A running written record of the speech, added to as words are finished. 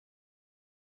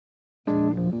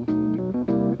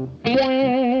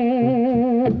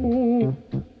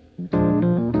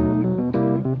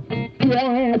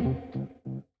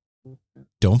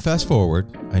Don't fast forward.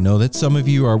 I know that some of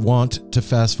you are wont to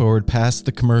fast forward past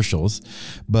the commercials,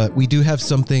 but we do have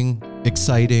something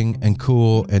exciting and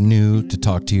cool and new to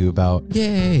talk to you about.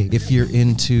 Yay! If you're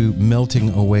into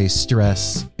melting away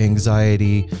stress,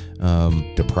 anxiety,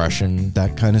 depression,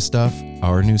 that kind of stuff,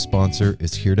 our new sponsor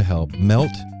is here to help. Melt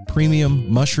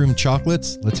Premium Mushroom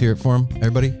Chocolates. Let's hear it for them,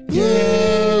 everybody.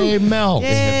 Yay! Melt.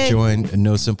 They have joined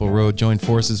No Simple Road, joined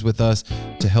forces with us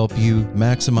to help you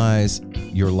maximize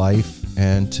your life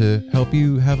and to help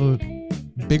you have a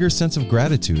bigger sense of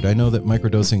gratitude. I know that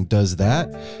microdosing does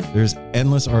that. There's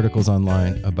endless articles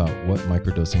online about what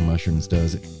microdosing mushrooms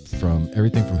does, from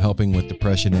everything from helping with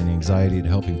depression and anxiety to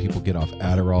helping people get off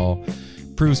Adderall,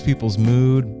 improves people's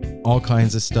mood, all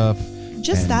kinds of stuff.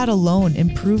 Just that alone,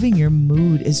 improving your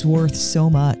mood is worth so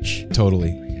much.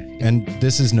 Totally. And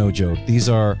this is no joke. These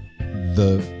are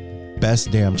the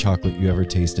best damn chocolate you ever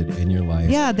tasted in your life.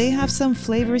 Yeah, they have some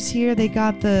flavors here. They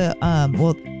got the,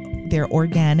 they're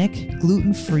organic,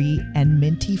 gluten-free, and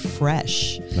minty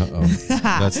fresh. Uh-oh.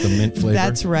 That's the mint flavor?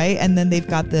 That's right. And then they've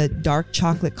got the dark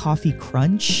chocolate coffee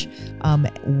crunch,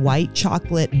 white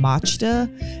chocolate matcha,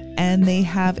 and they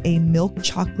have a milk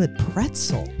chocolate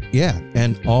pretzel. Yeah,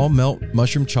 and all Melt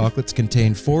mushroom chocolates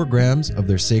contain 4 grams of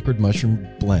their sacred mushroom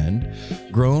blend,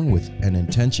 grown with an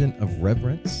intention of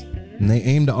reverence. And they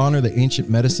aim to honor the ancient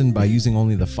medicine by using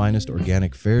only the finest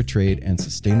organic, fair trade, and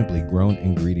sustainably grown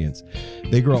ingredients.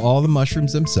 They grow all the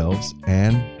mushrooms themselves,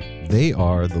 and they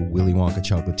are the Willy Wonka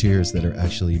chocolatiers that are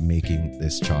actually making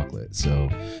this chocolate. So,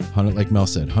 like Mel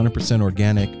said, 100%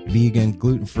 organic, vegan,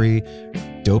 gluten-free,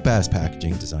 dope-ass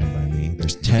packaging designed by me.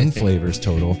 There's 10 flavors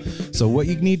total. So what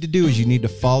you need to do is you need to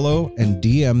follow and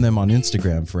DM them on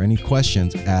Instagram for any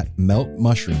questions at Melt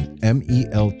Mushroom,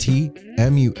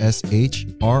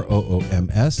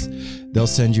 MELTMUSHROOMS. They'll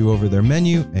send you over their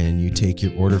menu and you take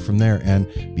your order from there.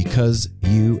 And because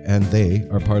you and they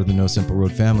are part of the No Simple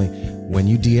Road family, when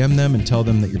you DM them and tell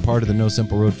them that you're part of the No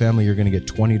Simple Road family, you're going to get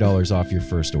 $20 off your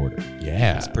first order.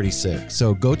 Yeah. It's pretty sick.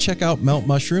 So go check out Melt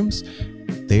Mushrooms.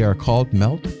 They are called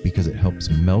Melt because it helps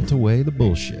melt away the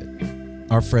bullshit.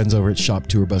 Our friends over at Shop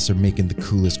Tour Bus are making the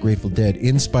coolest Grateful Dead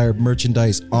inspired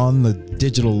merchandise on the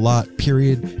digital lot,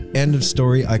 period. End of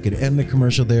story. I could end the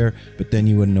commercial there, but then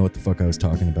you wouldn't know what the fuck I was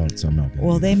talking about, so I'm not going to.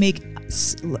 Well, they make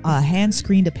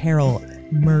hand-screened apparel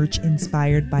merch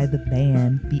inspired by the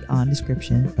band Beyond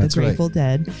Description, That's the Grateful right.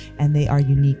 Dead, and they are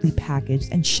uniquely packaged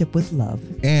and shipped with love.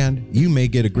 And you may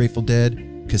get a Grateful Dead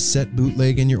cassette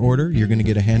bootleg in your order. You're going to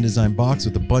get a hand-designed box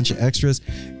with a bunch of extras,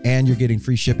 and you're getting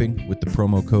free shipping with the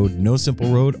promo code No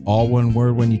Simple Road, all one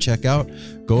word when you check out.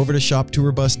 Go over to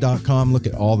shoptourbus.com, look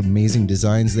at all the amazing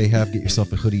designs they have. Get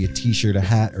yourself a hoodie, a t-shirt, a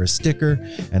hat, or a sticker,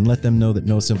 and let them know that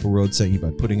No Simple Road sent you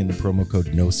by putting in the promo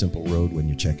code No Simple Road when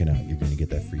you're checking out. You're going to get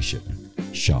that free shipping.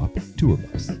 Shop Tour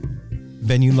Bus.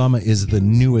 Venue Llama is the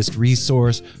newest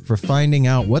resource for finding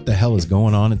out what the hell is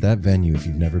going on at that venue if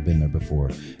you've never been there before.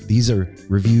 These are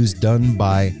reviews done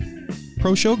by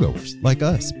pro showgoers like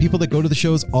us, people that go to the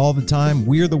shows all the time.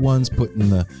 We're the ones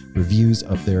putting the reviews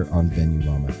up there on Venue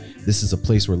Llama. This is a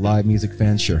place where live music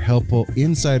fans share helpful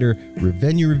insider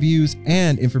venue reviews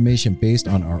and information based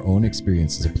on our own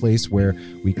experiences. A place where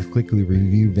we can quickly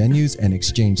review venues and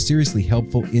exchange seriously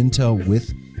helpful intel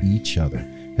with each other.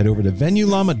 Head over to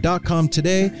VenueLlama.com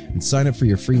today and sign up for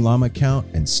your free Llama account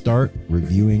and start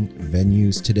reviewing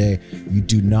venues today. You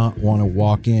do not want to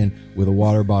walk in with a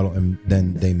water bottle and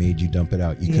then they made you dump it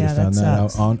out. You could have found that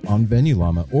out on Venue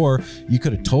Llama, or you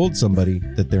could have told somebody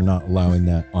that they're not allowing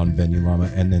that on Venue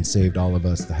Llama and then saved all of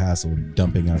us the hassle of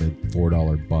dumping out a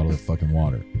 $4 bottle of fucking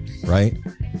water. Right?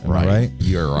 Am I right?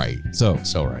 You're right. So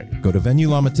right. Go to Venue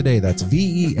Llama today. That's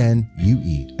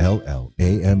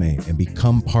VenueLlama and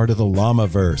become part of the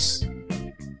Llamaverse.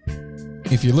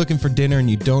 If you're looking for dinner and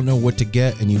you don't know what to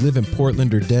get and you live in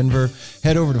Portland or Denver,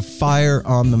 head over to Fire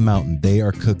on the Mountain. They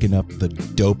are cooking up the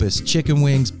dopest chicken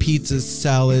wings, pizzas,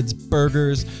 salads,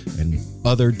 burgers, and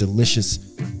other delicious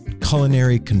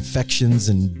culinary confections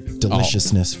and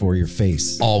deliciousness for your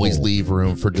face. Always leave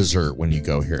room for dessert when you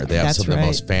go here. They have That's some of right. the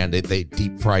most they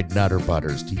deep fried Nutter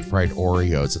Butters, deep fried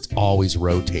Oreos. It's always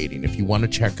rotating. If you want to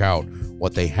check out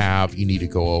what they have, you need to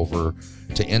go over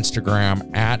to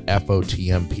Instagram at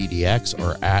FOTMPDX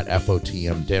or at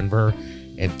FOTM Denver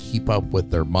and keep up with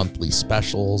their monthly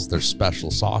specials, their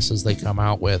special sauces they come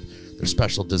out with. Their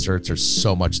special desserts. There's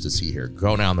so much to see here.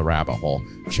 Go down the rabbit hole.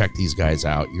 Check these guys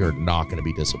out. You're not going to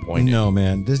be disappointed. No,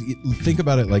 man. Think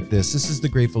about it like this. This is the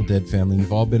Grateful Dead family.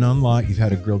 You've all been on lot. You've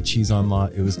had a grilled cheese on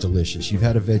lot. It was delicious. You've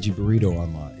had a veggie burrito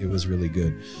on lot. It was really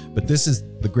good. But this is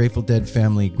the Grateful Dead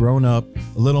family grown up,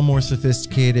 a little more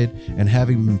sophisticated, and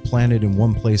having been planted in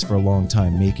one place for a long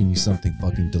time, making you something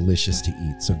fucking delicious to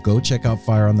eat. So go check out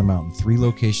Fire on the Mountain. 3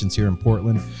 locations here in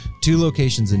Portland, 2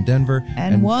 locations in Denver,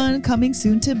 and 1 coming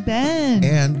soon to Bend.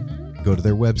 And go to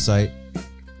their website.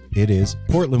 It is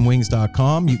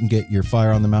portlandwings.com. You can get your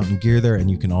Fire on the Mountain gear there,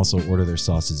 and you can also order their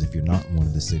sauces if you're not in one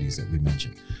of the cities that we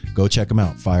mentioned. Go check them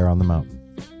out. Fire on the Mountain.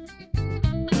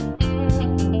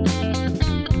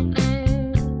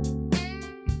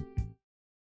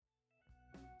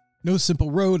 No Simple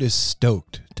Road is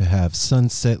stoked to have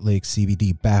Sunset Lake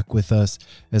CBD back with us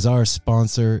as our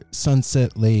sponsor.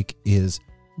 Sunset Lake is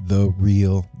the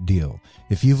real deal.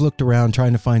 If you've looked around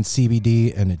trying to find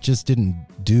CBD and it just didn't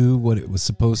do what it was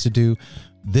supposed to do,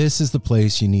 this is the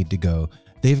place you need to go.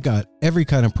 They've got every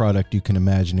kind of product you can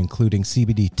imagine, including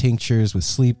CBD tinctures with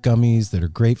sleep gummies that are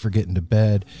great for getting to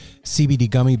bed, CBD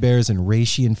gummy bears and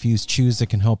reishi-infused chews that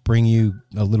can help bring you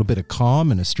a little bit of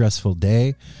calm in a stressful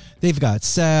day. They've got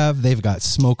salve. They've got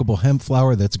smokable hemp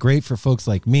flower that's great for folks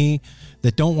like me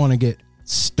that don't want to get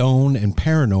stoned and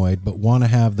paranoid but want to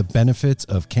have the benefits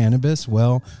of cannabis.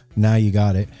 Well, now you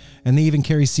got it. And they even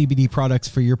carry CBD products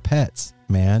for your pets,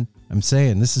 man. I'm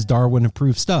saying this is Darwin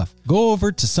approved stuff. Go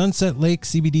over to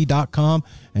sunsetlakecbd.com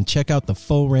and check out the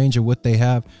full range of what they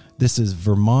have. This is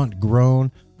Vermont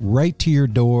grown, right to your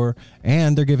door,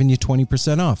 and they're giving you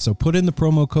 20% off. So put in the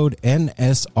promo code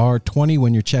NSR20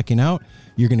 when you're checking out.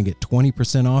 You're going to get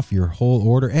 20% off your whole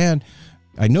order. And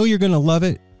I know you're going to love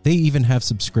it. They even have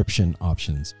subscription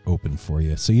options open for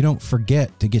you, so you don't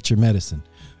forget to get your medicine.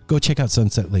 Go check out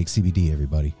Sunset Lake CBD,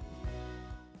 everybody.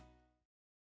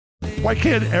 Why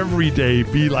can't every day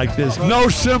be like this? No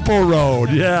Simple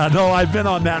Road. Yeah, no, I've been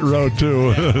on that road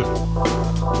too.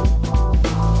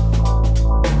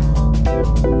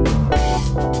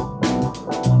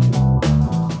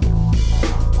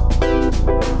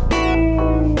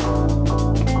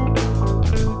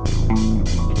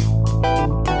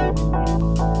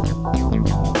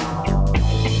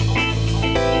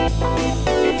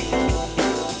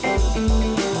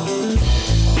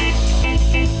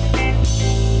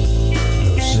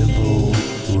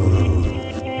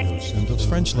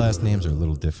 French last names are a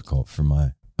little difficult for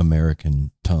my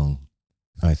American tongue,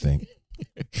 I think.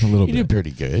 A little You bit. did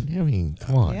pretty good. I mean,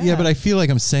 come on. Yeah, but I feel like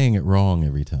I'm saying it wrong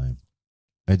every time.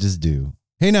 I just do.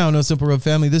 Hey now, No Simple Road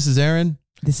family. This is Aaron.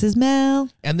 This is Mel.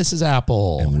 And this is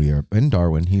Apple. And we are in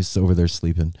Darwin. He's over there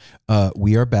sleeping.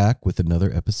 We are back with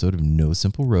another episode of No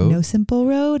Simple Road. No Simple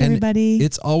Road, And everybody.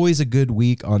 It's always a good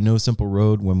week on No Simple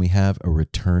Road when we have a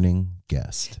returning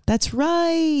guest. That's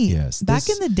right. Yes. Back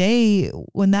in the day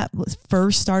when that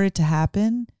first started to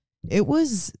happen, it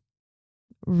was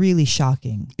really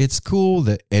shocking. It's cool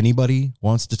that anybody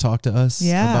wants to talk to us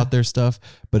about their stuff,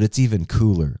 but it's even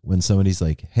cooler when somebody's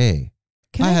like, hey,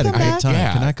 Can I had a come great back? time.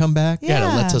 Yeah. Can I come back? Yeah, it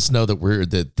Yeah. lets us know that we're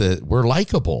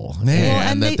likable, Man. Well,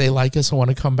 and and that they like us and want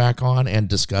to come back on and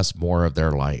discuss more of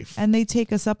their life. And they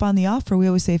take us up on the offer. We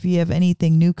always say, if you have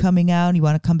anything new coming out, you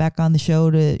want to come back on the show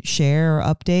to share or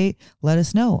update, let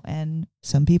us know. And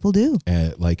some people do.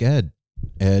 Like Ed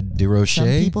Durocher. Some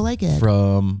people like Ed.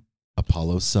 From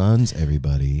Apollo Sons,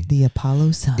 everybody. The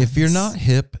Apollo Sons. If you're not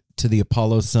hip to the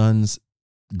Apollo Sons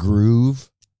groove,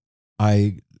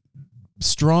 I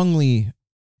strongly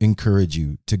encourage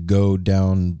you to go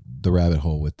down the rabbit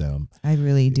hole with them. I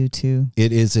really do too.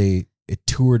 It is a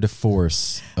tour de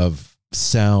force of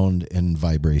sound and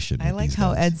vibration. I with like these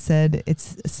how guys. Ed said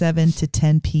it's a 7 to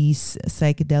 10 piece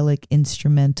psychedelic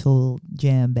instrumental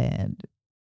jam band.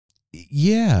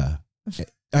 Yeah.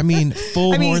 I mean,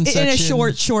 full horn in section.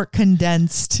 a short,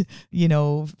 condensed,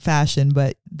 fashion,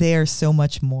 but they are so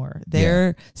much more.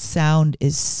 Their sound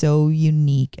is so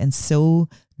unique and so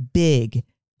big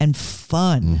and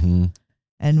fun. Mm-hmm.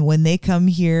 And when they come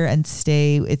here and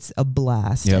stay, it's a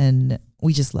blast. Yep. And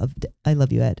we just I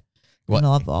love you, Ed. Well, and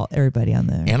I love everybody on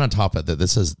there. And on top of that,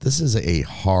 this is a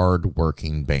hard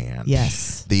working band.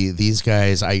 Yes. These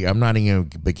guys, I'm not even going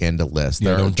to begin to list.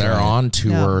 Yeah, They're on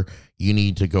tour. No. You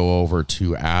need to go over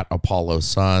to @Apollo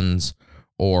Sons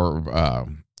or I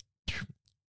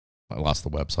lost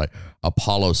the website,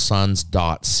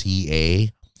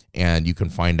 apollosons.ca, and you can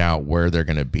find out where they're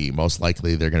going to be. Most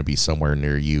likely they're going to be somewhere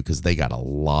near you because they got a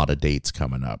lot of dates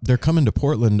coming up. They're coming to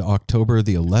Portland October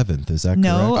the 11th. Is that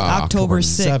No, correct? October October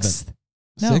 6th.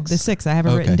 No, 6th? the 6th. I have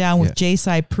it written Okay, down with yeah.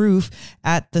 J-Side Proof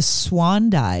at the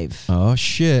Swan Dive. Oh,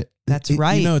 shit. That's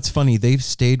right. You know, it's funny. They've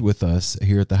stayed with us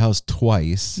here at the house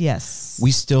twice. Yes.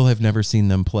 We still have never seen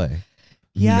them play.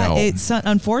 Yeah, No. it's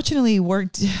unfortunately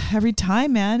worked every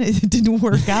time, man. It didn't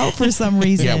work out for some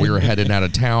reason. Yeah, we were heading out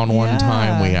of town one Yeah.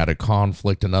 time. We had a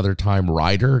conflict another time.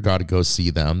 Ryder got to go see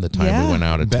them the time Yeah. we went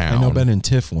out of town. I know Ben and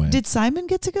Tiff went. Did Simon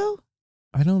get to go?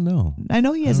 I don't know. I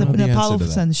know he has I don't know an the answer Apollo to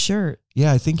that. Suns shirt.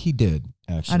 Yeah, I think he did,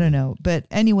 actually. I don't know. But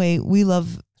anyway, we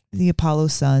love the Apollo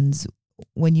Suns.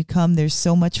 When you come, there's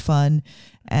so much fun.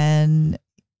 And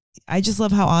I just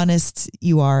love how honest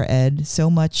you are, Ed. So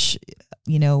much,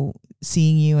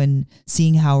 seeing you and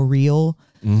seeing how real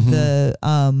Mhm.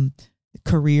 the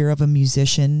career of a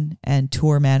musician and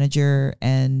tour manager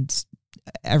and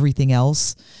everything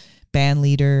else, band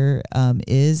leader,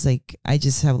 is. Like, I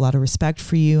just have a lot of respect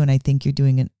for you, and I think you're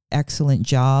doing an excellent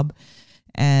job.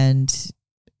 And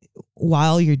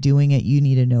while you're doing it, you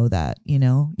need to know that,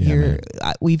 Yeah,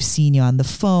 we've seen you on the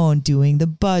phone doing the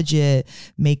budget,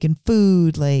 making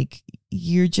food. Like,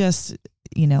 you're just,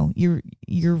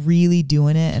 you're really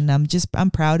doing it. And I'm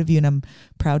proud of you, and I'm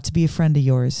proud to be a friend of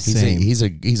yours. He's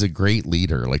a great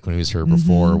leader. Like when he was here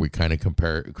before, we kind of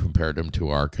compared him to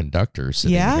our conductor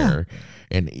sitting here,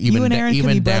 and You and Aaron can be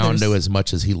even down brothers. to as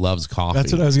much as he loves coffee.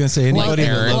 That's what I was going to say. Anybody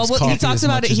Aaron- that loves Well, coffee he talks as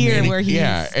about much it as here me. where he's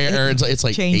Aaron's it's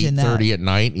like changing that. 8:30 at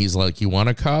night. He's like, "You want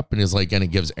a cup?" And he's like, and it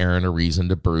gives Aaron a reason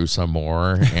to brew some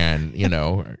more. And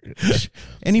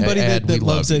Anybody Ed, we that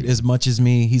loves love it you. as much as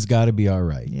me, he's got to be all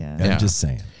right. Yeah. I'm Yeah. just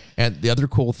saying. And the other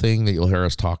cool thing that you'll hear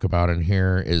us talk about in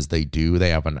here is they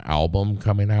have an album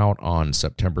coming out on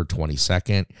September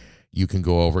 22nd. You can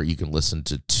go over, you can listen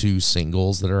to 2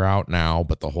 singles that are out now,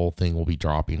 but the whole thing will be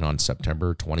dropping on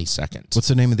September 22nd. What's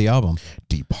the name of the album?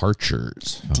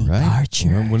 Departures. All right.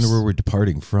 Departures. Well, I wonder where we're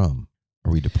departing from.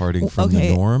 Are we departing from Okay.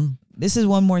 the norm? This is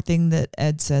one more thing that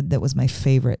Ed said that was my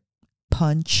favorite.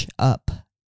 Punch up.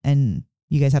 And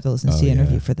you guys have to listen to the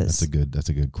interview for this. That's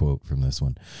a good quote from this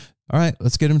one. All right,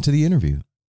 let's get him to the interview,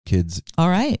 kids. All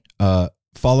right.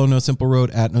 Follow No Simple Road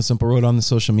at No Simple Road on the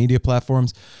social media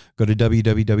platforms. Go to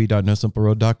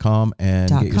www.nosimpleroad.com and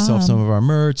get yourself some of our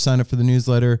merch. Sign up for the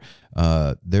newsletter.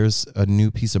 There's a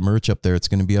new piece of merch up there. It's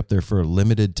going to be up there for a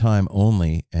limited time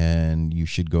only, and you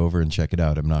should go over and check it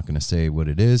out. I'm not going to say what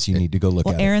it is. You need to go look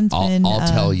at Aaron's been. I'll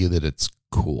tell you that it's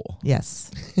cool.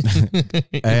 Yes. it.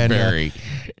 And Very.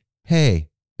 hey,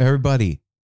 everybody,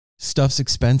 stuff's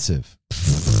expensive.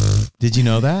 Did you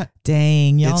know that?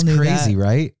 Dang, y'all It's knew crazy, that.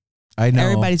 right? I know.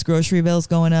 Everybody's grocery bill's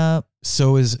going up.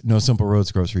 So is No Simple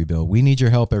Road's grocery bill. We need your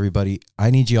help, everybody. I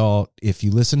need y'all, if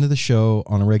you listen to the show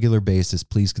on a regular basis,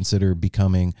 please consider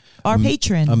becoming Our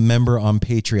patron. a member on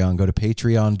Patreon. Go to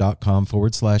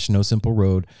patreon.com/No Simple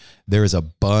Road. There is a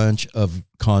bunch of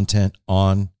content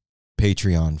on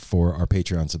Patreon for our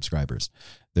Patreon subscribers.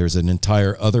 There's an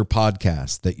entire other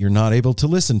podcast that you're not able to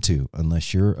listen to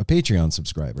unless you're a Patreon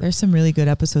subscriber. There's some really good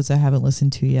episodes I haven't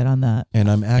listened to yet on that. And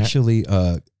I'm actually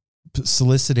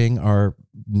soliciting our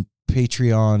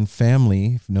Patreon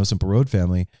family, No Simple Road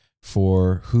family,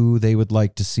 for who they would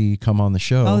like to see come on the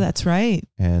show. Oh, that's right.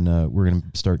 And we're going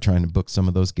to start trying to book some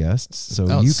of those guests.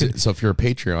 So you could. So if you're a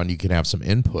Patreon, you can have some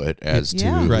input as to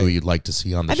Yeah. who Right. you'd like to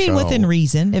see on the I show. mean, within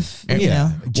reason, if, you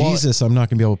know. Jesus, I'm not going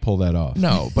to be able to pull that off.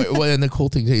 No, but and the cool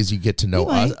thing is you get to know You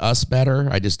might. us better.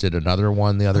 I just did another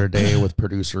one the other day with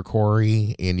producer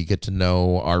Corey, and you get to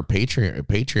know our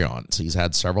Patreons. He's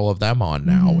had several of them on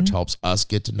now, which helps us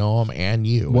get to know them and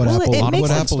you. What Well, Apple, it makes what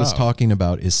sense. Apple is talking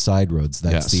about is Side Roads.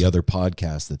 That's Yes. the other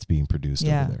podcast that's being produced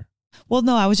Yeah. over there. Well,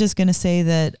 no, I was just going to say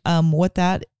that what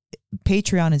that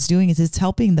Patreon is doing is it's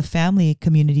helping the family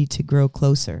community to grow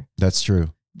closer. That's true.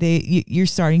 You're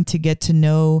starting to get to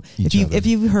know Each other. if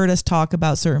you've heard us talk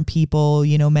about certain people,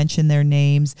 mention their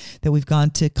names, that we've gone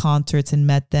to concerts and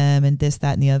met them and this,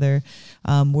 that, and the other.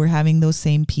 We're having those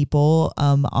same people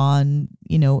on,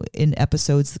 in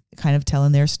episodes, kind of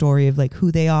telling their story of like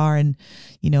who they are and,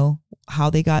 how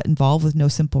they got involved with No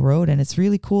Simple Road. And it's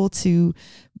really cool to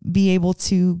be able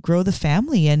to grow the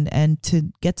family and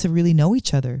to get to really know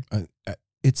each other.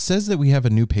 It says that we have a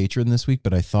new patron this week,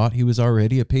 but I thought he was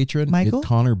already a patron. Michael? It's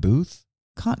Connor Booth.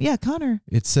 Connor.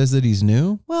 It says that he's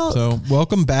new. Well, So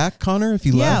welcome back, Connor, if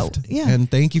you Yeah, left. yeah. And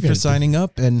thank you for Yeah. signing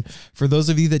up. And for those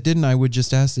of you that didn't, I would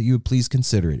just ask that you would please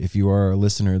consider it. If you are a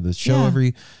listener of the show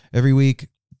Yeah. every week,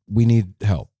 we need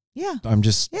help. yeah. I'm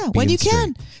just When being you straight.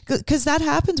 can, because that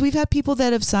happens. We've had people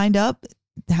that have signed up,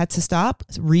 had to stop,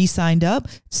 re-signed up,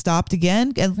 stopped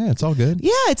again. And Yeah, it's all good.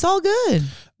 yeah, it's all good.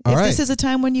 All if right. this is a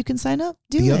time when you can sign up,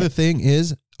 do The it. other thing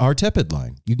is our Tepid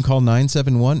line. You can call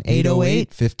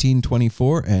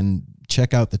 971-808-1524 and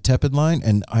check out the Tepid line.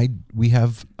 And I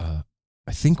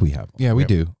think we have. Yeah, we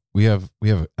do. We have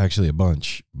actually a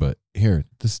bunch, but here,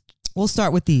 We'll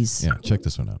start with these. Yeah, check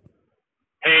this one out.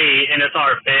 Hey,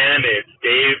 NSR fam, it's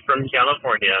Dave from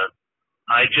California.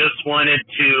 I just wanted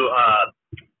to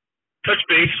touch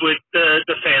base with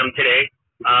the fam today.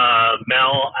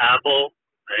 Mel, Apple,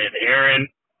 and Aaron.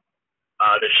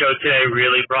 The show today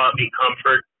really brought me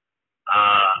comfort.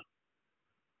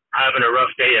 Having a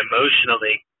rough day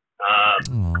emotionally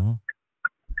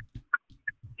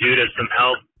due to some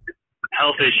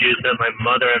health issues that my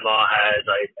mother-in-law has.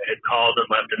 I had called and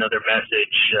left another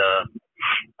message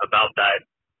about that.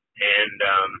 And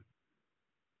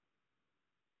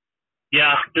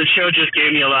yeah, the show just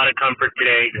gave me a lot of comfort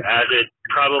today, as it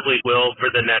probably will for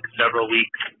the next several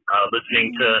weeks,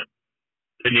 listening to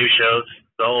the new shows,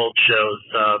 the old shows.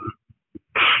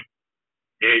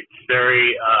 It's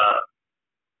very,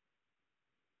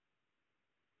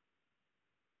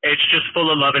 it's just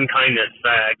full of love and kindness.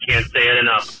 I can't say it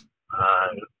enough.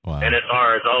 Wow.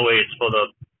 NSR is always full of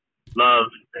love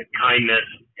and kindness,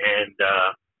 and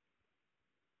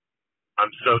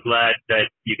I'm so glad that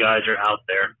you guys are out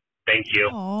there. Thank you.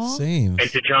 Aww. Same. And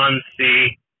to John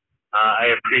C.,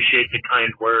 I appreciate the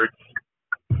kind words.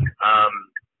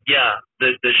 Yeah,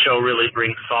 the show really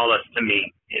brings solace to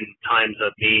me in times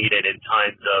of need and in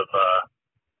times of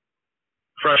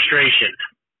frustration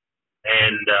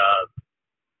and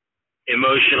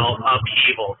emotional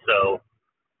upheaval. So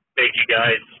thank you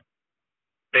guys.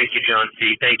 Thank you, John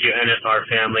C. Thank you, NSR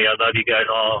family. I love you guys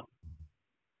all.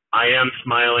 I am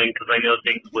smiling because I know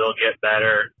things will get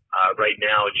better. Right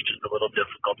now, it's just a little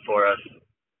difficult for us.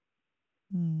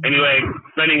 Anyway,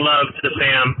 sending love to the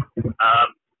fam.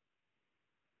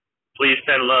 Please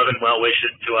send love and well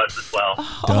wishes to us as well.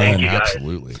 Thank you, guys.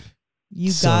 Absolutely.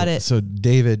 You got it. So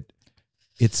David,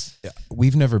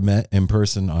 we've never met in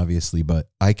person, obviously, but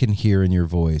I can hear in your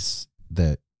voice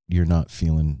that you're not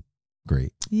feeling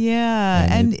great. Yeah.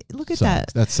 And look at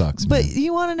sucks. that. That sucks. But man.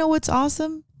 you want to know what's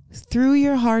awesome? Through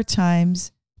your hard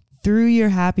times, through your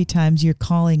happy times, you're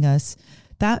calling us.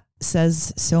 That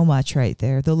says so much right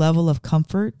there. The level of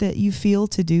comfort that you feel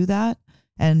to do that,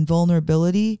 and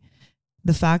vulnerability,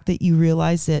 the fact that you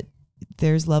realize that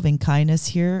there's loving kindness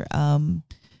here, and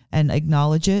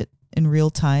acknowledge it in real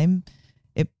time.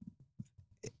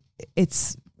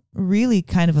 It's really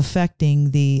kind of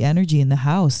affecting the energy in the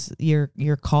house,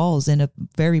 your calls, in a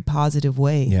very positive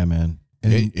way. Yeah, man.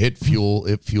 And it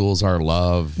fuels our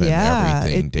love and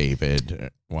everything, David.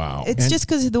 Wow. It's just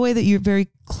because of the way that you're very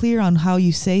clear on how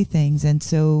you say things. And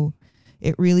so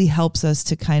it really helps us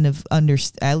to kind of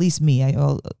understand, at least me,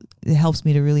 it helps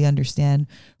me to really understand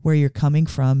where you're coming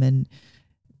from. And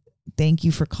thank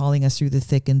you for calling us through the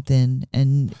thick and thin.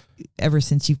 And ever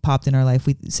since you've popped in our life,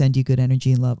 we send you good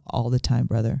energy and love all the time,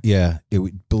 brother. Yeah.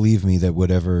 Believe me that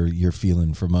whatever you're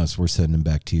feeling from us, we're sending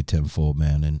back to you tenfold,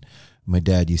 man. And my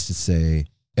dad used to say,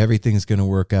 everything's going to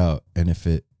work out. And if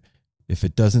it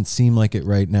doesn't seem like it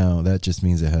right now, that just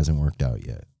means it hasn't worked out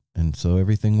yet. And so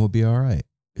everything will be all right.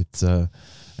 It's, I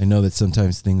know that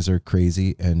sometimes things are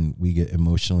crazy and we get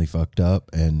emotionally fucked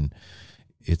up and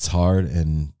it's hard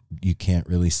and you can't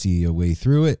really see a way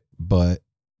through it. But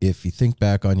if you think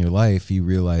back on your life, you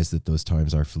realize that those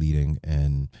times are fleeting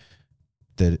and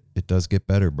that it does get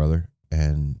better, brother.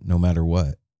 And no matter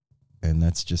what. And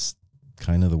that's just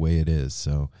kind of the way it is.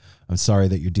 So I'm sorry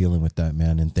that you're dealing with that,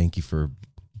 man. And thank you for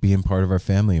being part of our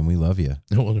family, and we love you.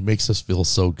 Well, it makes us feel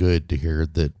so good to hear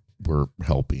that we're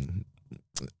helping.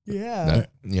 Yeah.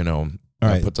 That,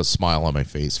 right. puts a smile on my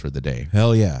face for the day.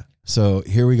 Hell yeah. So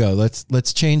here we go.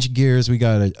 Let's change gears. We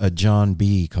got a John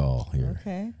B call here.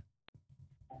 Okay.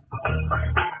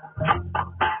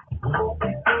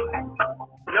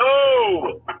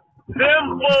 No!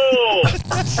 Simple!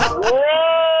 Road!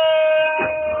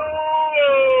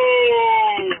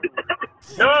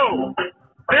 No!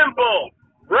 Simple!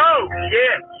 Road!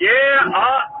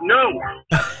 No!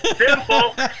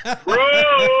 Simple!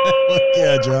 Road!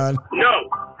 Yeah, John. No!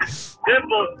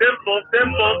 Simple!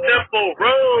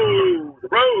 Road!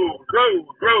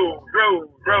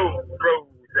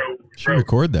 Should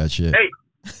record that shit. Hey,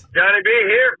 Johnny B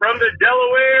here from the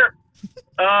Delaware.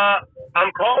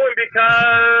 I'm calling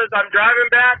because I'm driving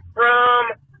back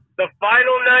from the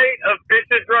final night of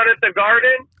Bitches Run at the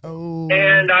Garden. Oh.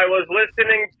 And I was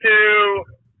listening to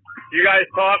you guys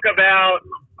talk about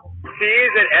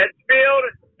Seas at Edgefield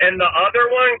and the other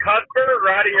one, Cuthbert,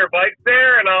 riding your bike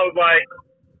there. And I was like,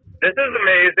 this is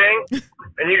amazing.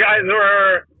 And you guys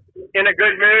were in a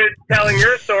good mood telling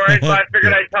your story, so I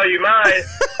figured I'd tell you mine.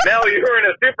 Mel, you were in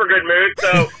a super good mood,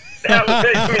 so that was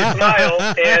making me smile.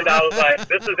 And I was like,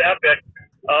 this is epic.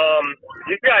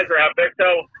 You guys are epic. So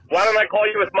why don't I call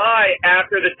you with my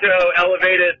after the show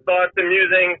elevated thoughts and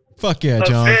musings Fuck yeah, of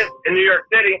John. Fist in New York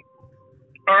City?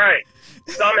 All right.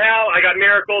 Somehow I got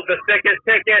miracles the sickest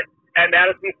ticket at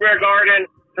Madison Square Garden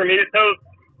from East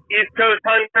Coast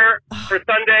Hunter for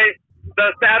Sunday.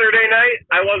 The Saturday night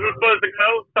I wasn't supposed to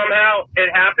go. Somehow it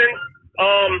happened.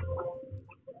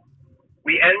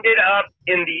 We ended up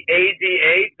in the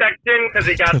ADA section because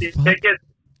we got these tickets.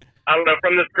 I don't know,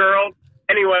 from this girl.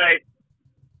 Anyway,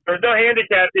 there was no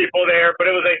handicap people there, but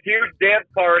it was a huge dance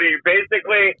party.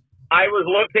 Basically, I was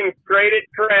looking straight at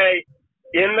Trey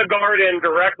in the garden,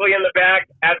 directly in the back,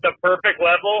 at the perfect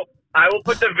level. I will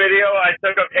put the video I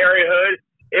took of Harry Hood.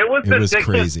 It was the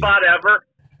sickest spot ever.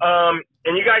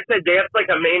 And you guys said dance like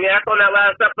a maniac on that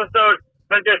last episode.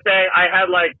 Let's just say I had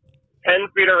like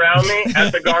 10 feet around me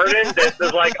at the garden. This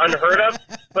is like unheard of.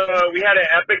 So we had an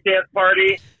epic dance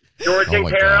party. George and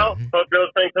Carol, both you're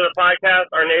listening to the podcast,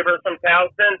 our neighbors from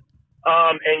Towson,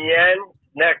 and Yen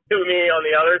next to me on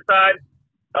the other side.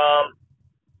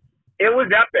 It was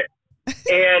epic.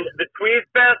 And the Tweez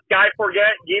Fest, Guy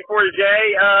Forget,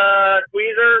 G4J,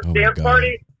 Tweezer dance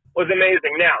party was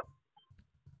amazing. Now,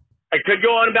 I could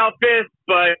go on about this,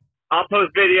 but I'll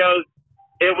post videos.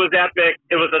 It was epic.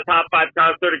 It was a top 5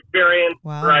 concert experience,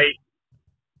 right?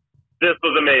 This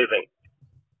was amazing.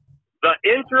 The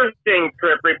interesting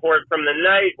trip report from the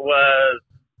night was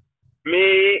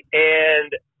me and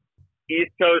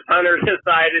East Coast Hunter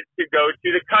decided to go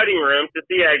to the cutting room to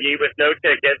see Eggy with no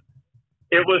tickets.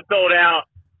 It was sold out.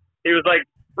 He was like,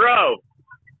 bro,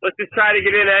 let's just try to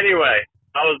get in anyway.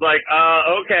 I was like,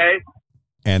 okay.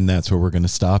 And that's where we're going to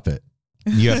stop it.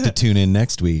 You have to tune in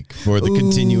next week for the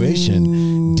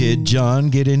continuation. Did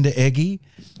John get into Eggy?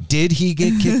 Did he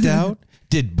get kicked out?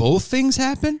 Did both things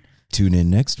happen? Tune in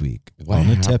next week on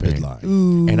the Tepid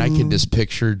Line. And I can just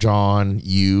picture, John,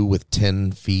 you with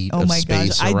 10 feet of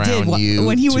space around you.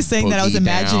 When he was saying that, I was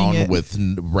imagining it. With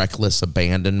reckless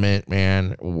abandonment,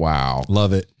 man. Wow.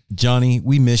 Love it. Johnny,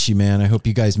 we miss you, man. I hope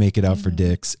you guys make it out for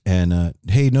dicks. And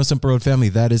hey, No Simple Road family,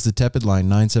 that is the Tepid Line,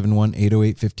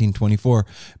 971-808-1524.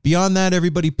 Beyond that,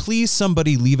 everybody, please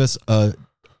somebody leave us a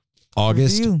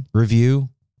August review.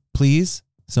 Please.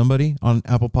 Somebody on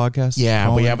Apple Podcasts?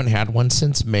 Yeah, we haven't had one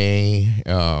since May.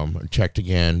 Checked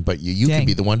again, but you can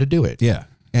be the one to do it. Yeah.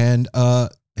 And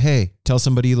hey, tell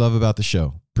somebody you love about the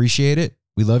show. Appreciate it.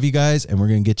 We love you guys, and we're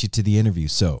going to get you to the interview.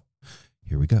 So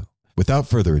here we go. Without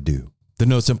further ado, the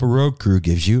No Simple Road crew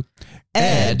gives you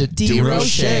Ed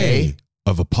Durocher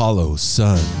of Apollo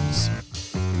Sons.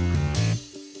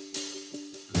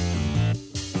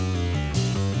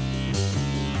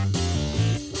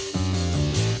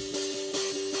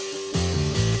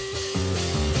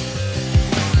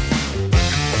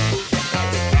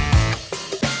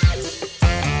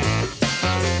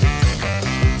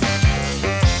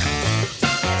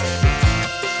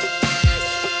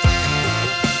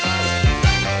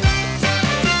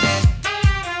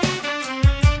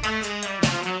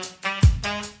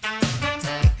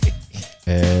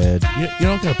 You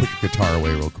don't gotta put your guitar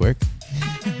away real quick.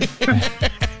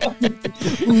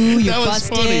 Ooh, you're that was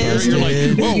busted. funny. You're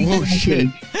like, whoa, shit.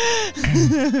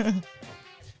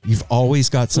 You've always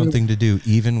got something to do,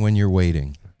 even when you're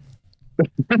waiting.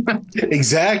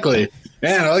 Exactly.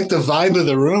 Man, I like the vibe of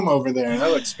the room over there.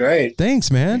 That looks great.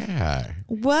 Thanks, man. Yeah.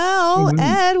 Well,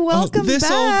 Ed, welcome this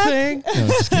back. old thing. No,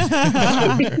 just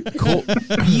kidding. Cool.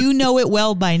 You know it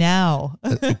well by now.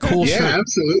 Cool Yeah, shirt.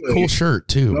 absolutely. Cool shirt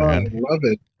too, Oh, I man. love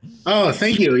it. Oh,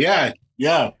 thank you. Yeah.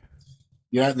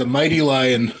 The mighty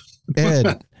lion.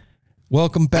 Ed,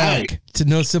 welcome back to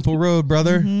No Simple Road,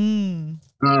 brother.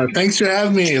 Thanks for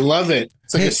having me. Love it.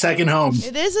 It's like a second home.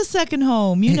 It is a second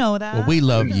home. You know that. Well, we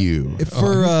love you.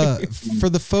 For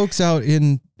the folks out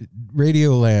in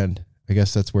Radio Land, I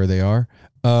guess that's where they are.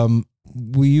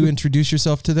 Will you introduce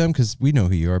yourself to them? Because we know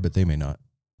who you are, but they may not.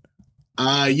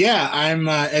 Yeah, I'm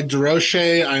Ed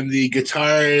Durocher. I'm the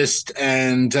guitarist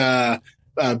and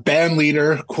band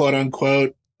leader, quote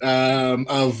unquote,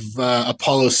 of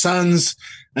Apollo Sons.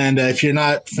 And if you're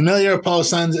not familiar, Apollo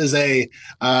Sons is a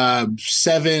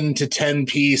 7 to 10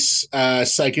 piece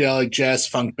psychedelic jazz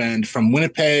funk band from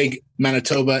Winnipeg,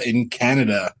 Manitoba in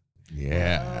Canada.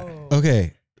 Yeah.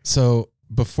 Okay, so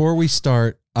before we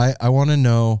start, I want to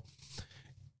know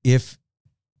if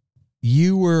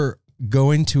you were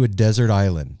going to a desert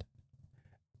island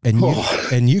and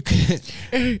you could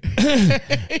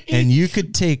and you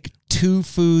could take 2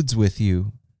 foods with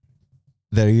you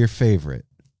that are your favorite.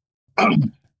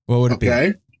 What would it be?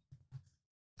 Okay.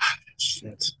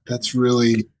 Shit, that's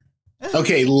really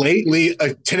okay. Lately,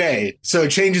 today, so it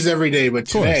changes every day, but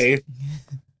today,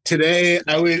 today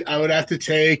I would have to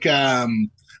take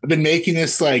I've been making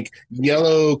this like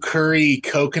yellow curry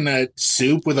coconut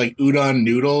soup with like udon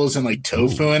noodles and like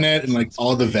tofu in it and like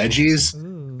all the veggies.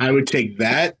 Ooh. I would take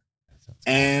that.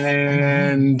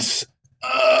 And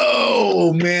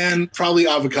oh man, probably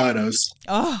avocados.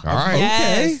 Oh, All right.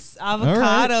 yes,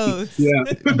 avocados. Yeah.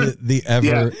 The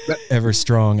Yeah. ever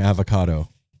strong avocado.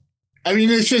 I mean,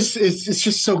 it's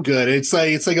just so good. It's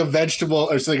like a vegetable,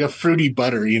 or it's like a fruity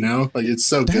butter, you know? Like it's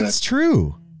so good. That's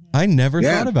true. I never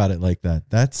Yeah. thought about it like that.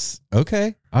 That's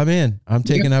okay. I'm in. I'm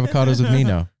taking avocados with me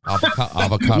now.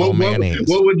 Avocado mayonnaise.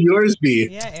 What would yours be?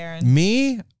 Yeah, Aaron.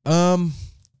 Me,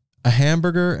 a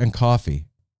hamburger and coffee.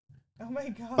 Oh my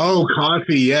god. Oh,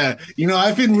 coffee, yeah. You know,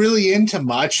 I've been really into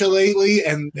matcha lately,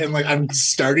 and like I'm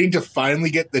starting to finally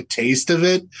get the taste of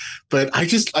it. But I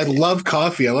love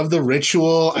coffee. I love the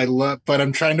ritual. But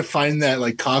I'm trying to find that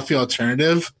like coffee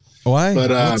alternative. Why?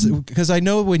 But Because I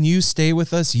know when you stay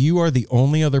with us, you are the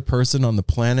only other person on the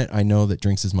planet I know that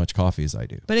drinks as much coffee as I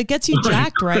do. But it gets you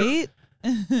jacked, right?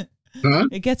 Huh?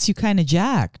 It gets you kind of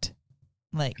jacked.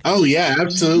 Like, Oh yeah,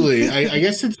 absolutely. I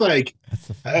guess it's like That's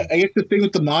the I guess the thing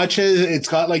with the matcha is it's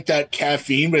got like that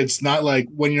caffeine, but it's not like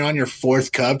when you're on your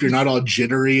fourth cup, you're not all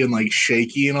jittery and like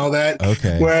shaky and all that.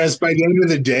 Okay. Whereas by the end of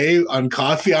the day on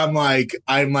coffee, I'm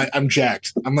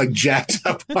jacked. I'm like jacked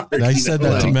up hard. I said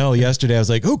that to like, Mel yesterday. I was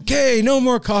like, okay, no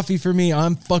more coffee for me.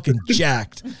 I'm fucking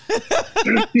jacked.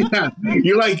 yeah.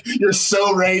 You're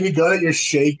so ready to go that you're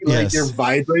shaking, like Yes. you're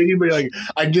vibrating, but you're like,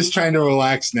 I'm just trying to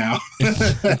relax now.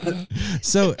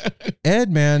 So,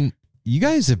 Ed, man, you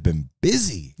guys have been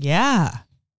busy. yeah.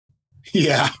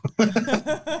 Yeah.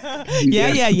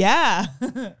 Yeah.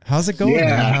 How's it going,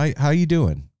 Yeah. man? How you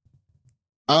doing?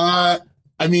 I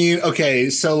mean, okay,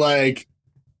 so like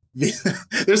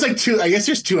there's like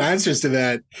there's two answers to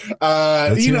that.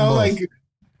 Let's You hear 'em know, both. like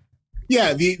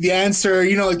yeah, the answer,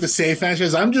 you know, like the safe answer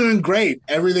is I'm doing great.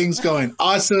 Everything's going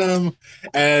awesome.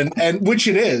 And which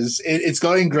it is. It's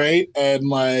going great. And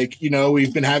like, you know,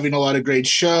 we've been having a lot of great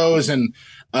shows, and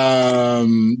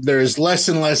there's less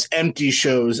and less empty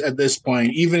shows at this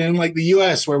point, even in like the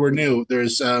US where we're new.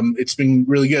 There's it's been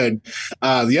really good.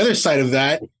 The other side of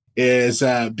that is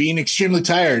being extremely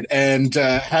tired and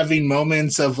having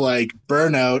moments of like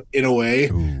burnout in a way,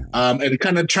 Ooh. and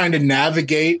kind of trying to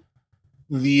navigate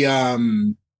the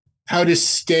how to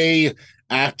stay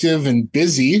active and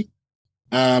busy,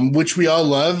 which we all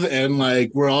love, and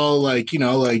like we're all like, you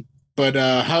know, like, but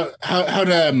how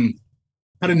to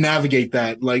navigate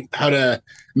that, like how to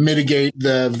mitigate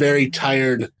the very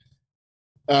tired,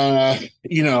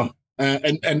 you know,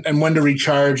 and when to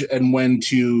recharge and when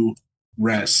to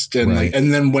rest, and Right. like,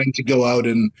 and then when to go out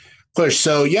and push.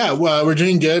 So yeah, well, we're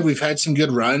doing good. We've had some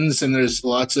good runs, and there's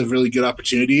lots of really good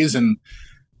opportunities, and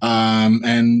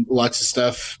lots of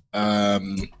stuff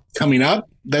coming up.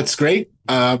 That's great.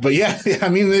 But yeah, I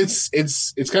mean, it's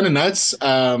kind of nuts.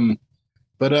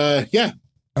 But yeah,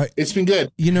 it's been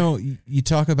good. You know, you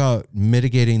talk about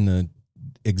mitigating the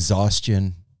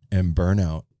exhaustion and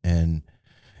burnout, and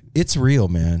it's real,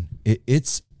 man.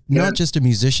 It's not just a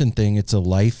musician thing, it's a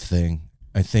life thing.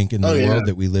 I think in the world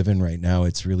that we live in right now,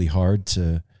 it's really hard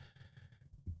to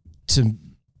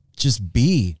just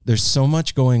be. There's so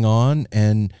much going on,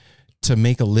 and to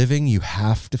make a living, you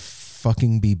have to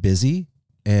fucking be busy,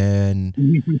 and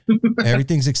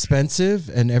everything's expensive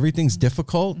and everything's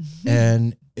difficult.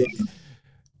 And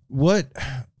what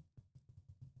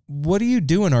are you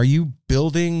doing? Are you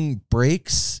building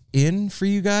breaks in for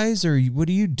you guys, or what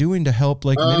are you doing to help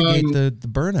like mitigate the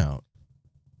burnout?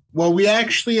 Well, we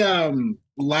actually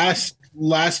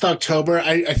last October,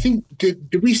 I think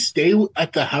did we stay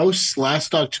at the house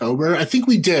last October? I think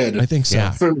we did. I think so.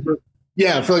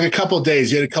 Yeah. For like a couple of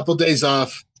days. You had a couple of days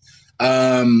off.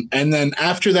 And then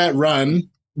after that run,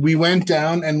 we went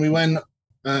down and we went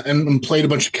and played a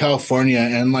bunch of California,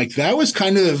 and like that was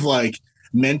kind of like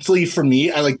mentally for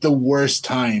me, I like the worst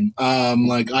time.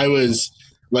 Like I was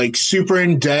like super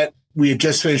in debt. We had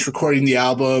just finished recording the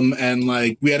album, and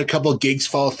like we had a couple of gigs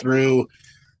fall through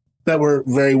that were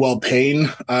very well paying,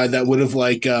 that would have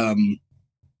like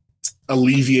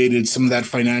alleviated some of that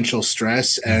financial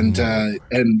stress, and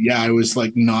yeah, I was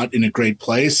like not in a great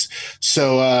place.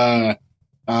 So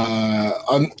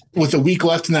with a week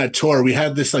left in that tour, we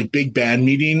had this like big band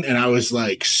meeting, and I was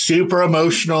like super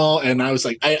emotional, and I was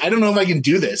like, I don't know if I can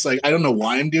do this. Like, I don't know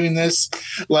why I'm doing this.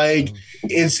 Like,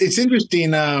 it's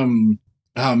interesting.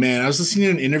 Oh man, I was listening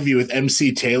to an interview with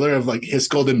MC Taylor of like His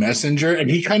Golden Messenger,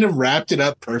 and he kind of wrapped it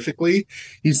up perfectly.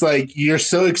 He's like, you're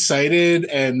so excited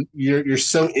and you're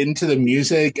so into the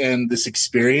music and this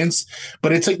experience,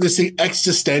 but it's like this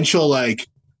existential, like,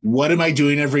 what am I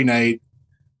doing every night?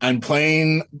 I'm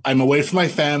away from my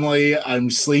family. I'm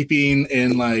sleeping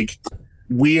in like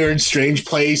weird, strange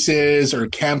places or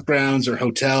campgrounds or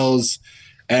hotels.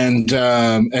 And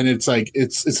it's like,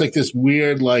 it's like this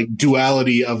weird, like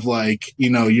duality of like, you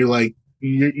know, you're like,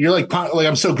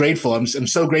 I'm so grateful. I'm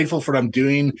so grateful for what I'm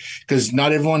doing, because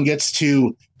not everyone gets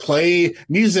to play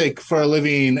music for a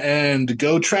living and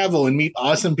go travel and meet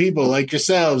awesome people like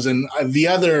yourselves and the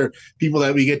other people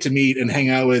that we get to meet and hang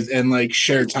out with and like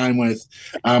share time with.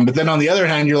 But then on the other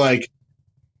hand, you're like,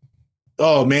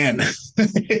 oh man,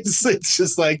 it's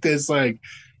just like this like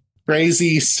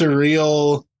crazy,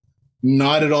 surreal,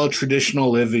 not at all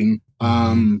traditional living,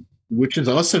 which is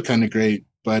also kind of great.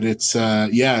 But it's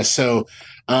yeah. So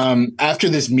after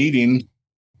this meeting,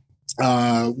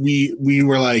 we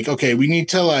were like, okay, we need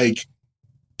to like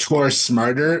tour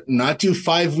smarter, not do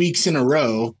 5 weeks in a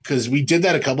row, because we did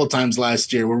that a couple times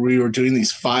last year where we were doing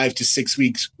these 5 to 6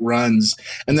 weeks runs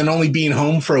and then only being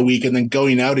home for a week and then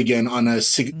going out again on a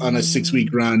 6 week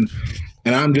run.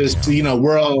 And I'm just, you know,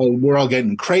 we're all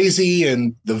getting crazy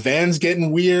and the van's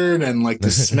getting weird and like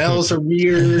the smells are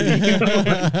weird.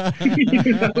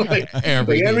 Like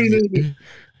everything.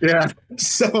 Yeah.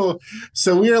 So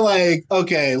we were like,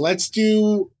 okay,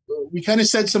 we kind of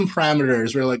set some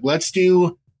parameters. We're like, let's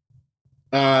do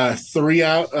 3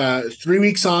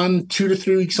 weeks on, 2 to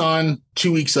 3 weeks on,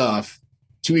 2 weeks off,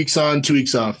 2 weeks on, 2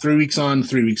 weeks off, 3 weeks on,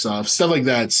 3 weeks off, stuff like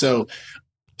that. So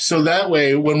that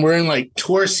way, when we're in like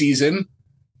tour season,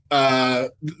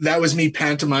 that was me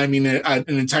pantomiming an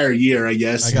entire year, I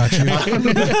guess. I got you.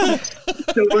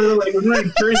 So we're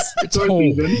in tour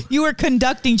season. You were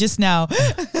conducting just now.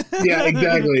 Yeah,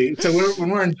 exactly. So when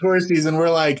we're in tour season, we're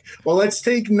like, well, let's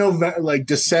take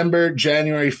December,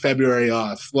 January, February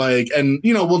off. Like, and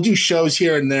you know, we'll do shows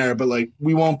here and there, but like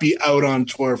we won't be out on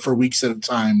tour for weeks at a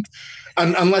time.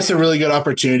 Unless a really good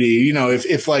opportunity, you know,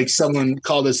 if like someone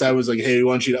called us out, was like, hey, we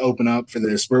want you to open up for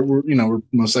this, we're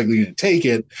most likely going to take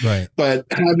it. Right. But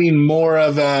having more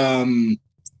of an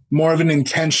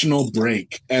intentional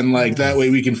break, and like that way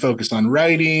we can focus on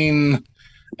writing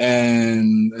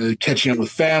and catching up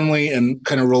with family and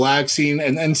kind of relaxing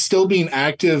and still being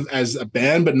active as a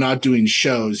band, but not doing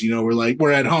shows. You know,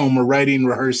 we're at home, we're writing,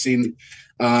 rehearsing,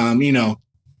 you know,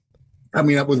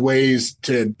 coming up with ways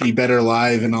to be better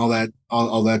live and all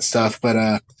that stuff.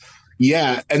 But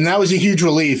yeah, and that was a huge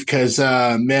relief because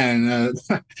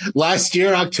last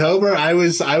year October I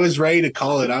was ready to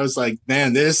call it. I was like,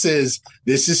 man, this is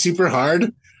super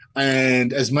hard,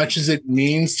 and as much as it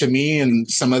means to me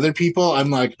and some other people,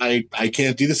 I'm like, I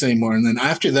can't do this anymore. And then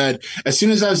after that, as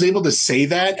soon as I was able to say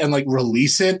that and like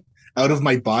release it out of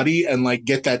my body and like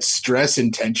get that stress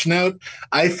and tension out,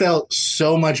 I felt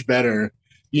so much better.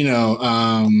 You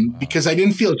know, because I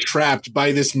didn't feel trapped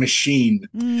by this machine.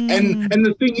 And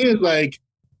the thing is, like,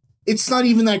 it's not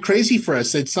even that crazy for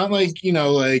us. It's not like, you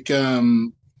know, like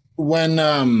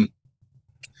when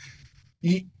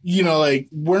you know, like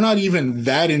we're not even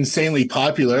that insanely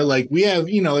popular. Like we have,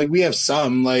 you know, like we have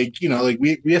some, like, you know, like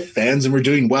we have fans and we're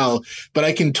doing well, but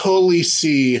I can totally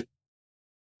see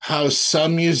how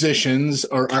some musicians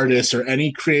or artists or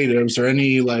any creatives or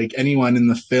anyone in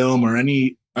the film or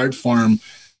any art form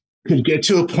could get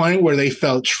to a point where they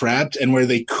felt trapped and where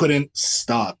they couldn't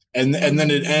stop, and then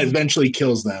it eventually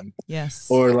kills them. Yes.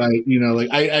 Or like, you know,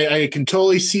 like I can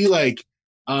totally see like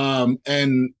and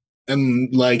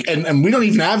we don't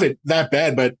even have it that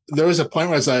bad, but there was a point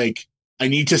where I was like, I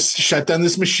need to shut down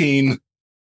this machine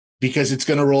because it's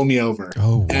going to roll me over.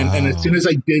 Oh, wow. And as soon as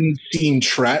I didn't seem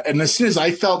trapped, and as soon as I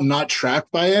felt not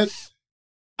trapped by it,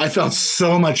 I felt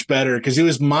so much better because it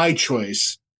was my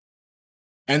choice.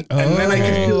 And then I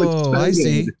could feel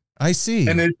excited. I see.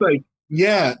 And it's like,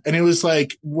 yeah. And it was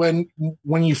like when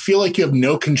you feel like you have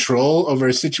no control over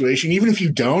a situation, even if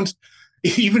you don't,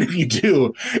 even if you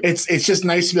do, it's just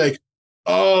nice to be like,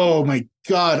 oh my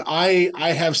God, I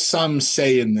have some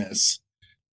say in this.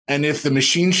 And if the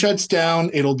machine shuts down,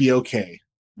 it'll be okay.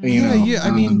 You know? Yeah.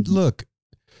 I mean, look,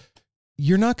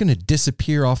 you're not going to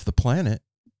disappear off the planet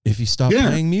if you stop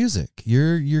playing music.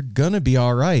 You're going to be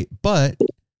all right. But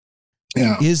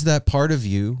is that part of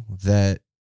you that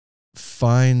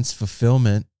finds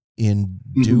fulfillment in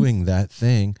doing that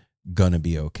thing gonna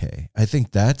be okay? I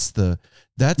think that's the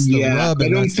rub,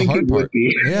 and that's the hard part.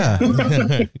 Yeah.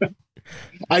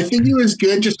 I think it was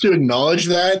good just to acknowledge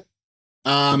that.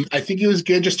 I think it was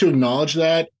good just to acknowledge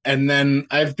that. And then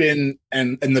I've been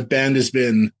and the band has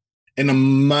been in a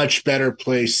much better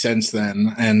place since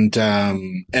then. And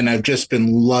I've just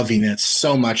been loving it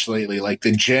so much lately. Like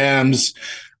the jams,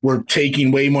 we're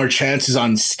taking way more chances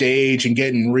on stage and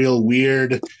getting real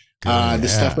weird. The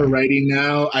stuff we're writing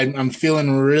now, I'm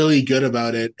feeling really good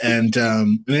about it, and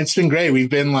it's been great. We've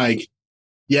been like,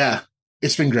 yeah,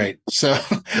 it's been great. So,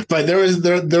 but there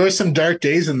was some dark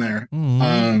days in there.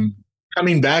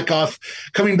 Coming back off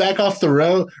the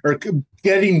road, or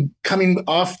coming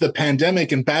off the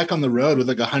pandemic and back on the road with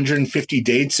like 150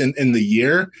 dates in the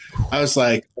year. I was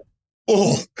like,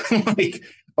 oh, like,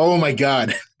 oh my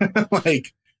God.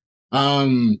 Like,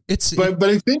 but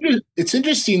it's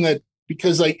interesting that,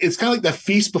 because like it's kind of like the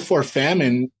feast before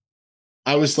famine.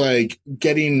 I was like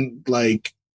getting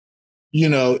like,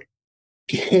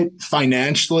 hit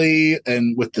financially,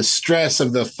 and with the stress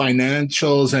of the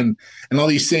financials and all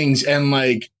these things. And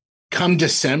like come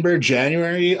December,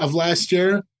 January of last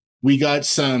year, we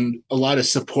got a lot of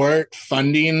support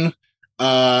funding.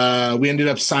 We ended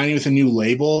up signing with a new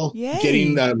label,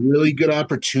 getting really good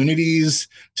opportunities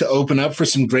to open up for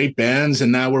some great bands.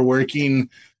 And now we're working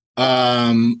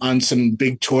on some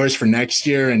big tours for next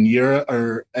year, and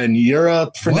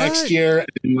Europe for next year,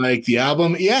 and like the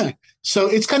album. Yeah. So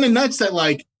it's kind of nuts that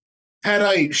like, had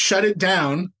I shut it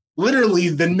down, literally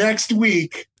the next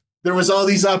week, there was all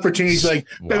these opportunities, like,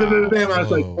 bam, bam, bam, bam. I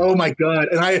was like, oh my God.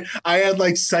 And I had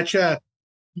like such a,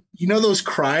 those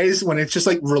cries when it's just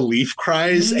like relief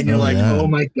cries, and you're oh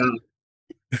my God.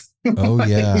 Oh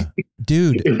yeah,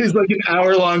 dude. It was like an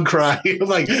hour-long cry. I'm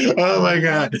like, oh my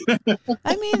God.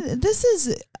 I mean, this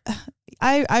is,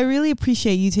 I really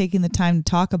appreciate you taking the time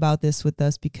to talk about this with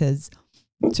us, because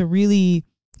it's a really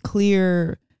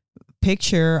clear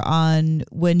picture on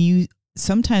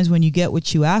sometimes when you get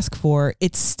what you ask for,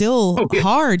 it's still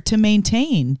hard to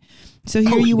maintain. So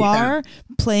here you are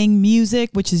playing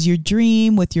music, which is your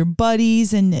dream, with your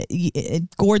buddies, and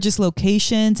gorgeous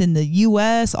locations in the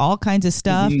US, all kinds of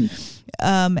stuff.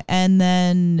 And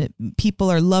then people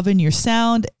are loving your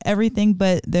sound, everything.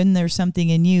 But then there's something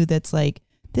in you that's like,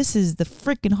 this is the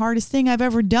freaking hardest thing I've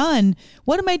ever done.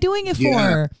 What am I doing it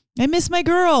for? I miss my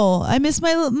girl. I miss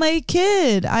my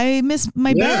kid. I miss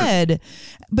my bed.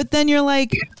 But then you're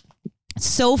like,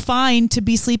 so fine to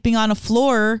be sleeping on a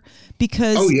floor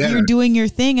because you're doing your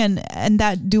thing. And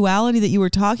that duality that you were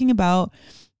talking about,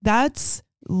 that's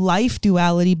life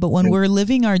duality. But when we're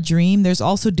living our dream, there's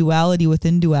also duality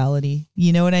within duality.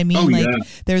 You know what I mean?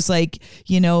 There's like,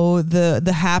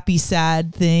 the happy,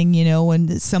 sad thing,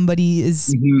 when somebody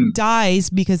dies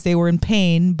because they were in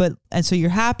pain, and so you're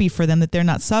happy for them that they're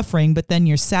not suffering, but then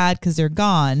you're sad because they're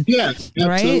gone. Yeah.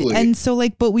 Right. Absolutely. And so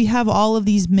like, but we have all of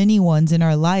these mini ones in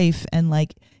our life, and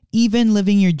like, even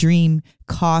living your dream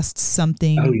costs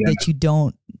something that you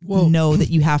don't know that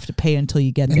you have to pay until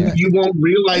you get there. You won't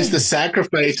realize the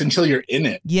sacrifice until you're in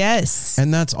it. Yes.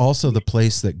 And that's also the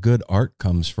place that good art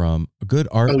comes from. Good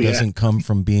art doesn't come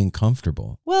from being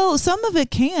comfortable. Well, some of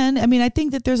it can. I mean, I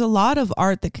think that there's a lot of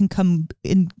art that can come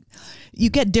in. You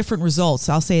get different results.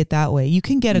 I'll say it that way. You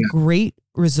can get a great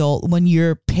result when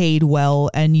you're paid well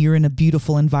and you're in a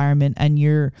beautiful environment and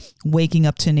you're waking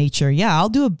up to nature. Yeah, I'll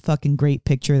do a fucking great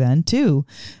picture then too.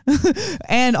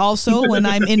 And also when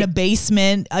I'm in a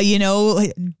basement,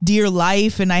 dear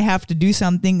life, and I have to do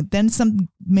something, then some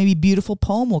maybe beautiful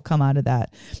poem will come out of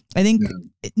that. I think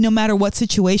no matter what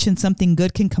situation, something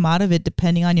good can come out of it,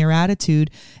 depending on your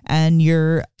attitude and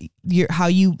your how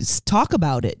you talk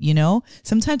about it.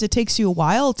 Sometimes it takes you a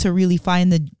while to really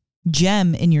find the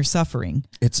gem in your suffering.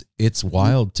 It's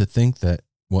wild to think that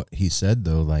what he said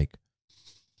though, like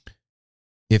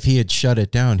if he had shut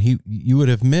it down, you would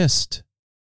have missed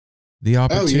the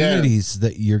opportunities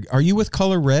that are you with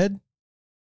Color Red?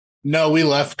 No, we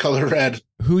left Color Red.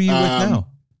 Who are you with now?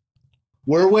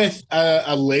 We're with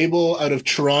a label out of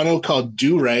Toronto called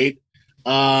Durocher.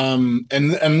 And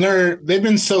they've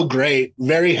been so great,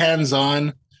 very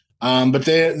hands-on. But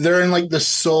they're in like the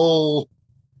soul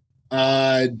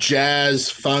jazz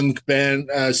funk band.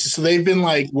 So they've been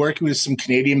like working with some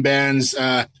Canadian bands.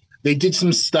 They did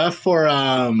some stuff for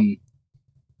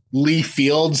Lee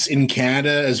Fields in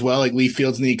Canada as well, like Lee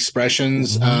Fields and the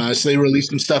Expressions. So they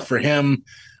released some stuff for him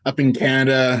up in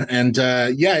Canada, and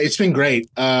it's been great.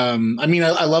 I mean,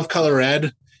 I love Color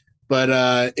Red,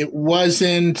 but it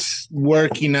wasn't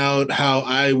working out how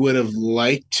I would have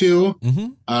liked to.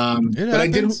 But I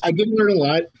did learn a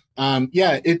lot.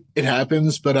 It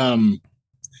happens, but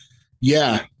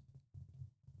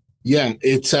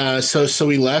it's so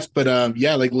we left, but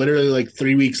like literally like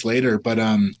 3 weeks later. But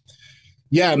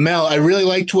Mel, I really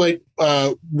liked what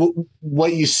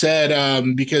you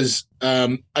said, because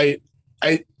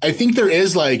I think there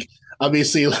is like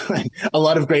obviously like a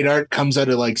lot of great art comes out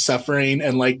of like suffering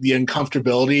and like the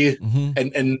uncomfortability,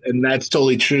 and that's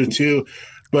totally true too.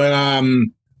 But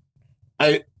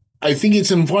I think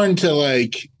it's important to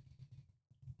like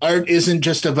art isn't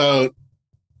just about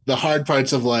the hard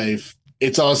parts of life.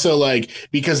 It's also like,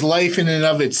 because life in and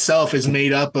of itself is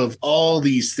made up of all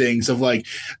these things of like,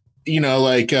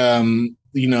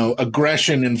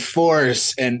 aggression and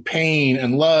force and pain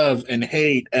and love and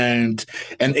hate and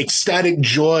ecstatic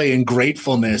joy and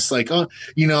gratefulness. Like,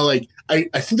 I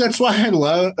think that's why I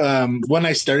love when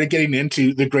I started getting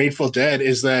into the Grateful Dead,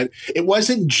 is that it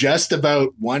wasn't just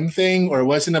about one thing, or it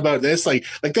wasn't about this. Like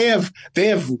they have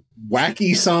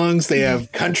wacky songs, they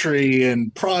have country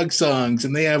and prog songs,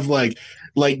 and they have like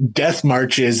death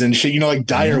marches and shit, like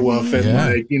Direwolf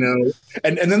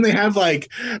and and then they have like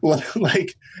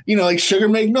Sugar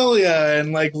Magnolia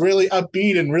and like really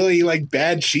upbeat and really like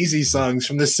bad cheesy songs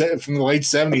from the late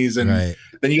 70s, and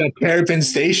then you got Terrapin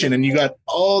Station, and you got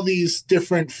all these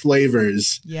different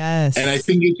flavors. Yes. And I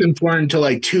think it's important to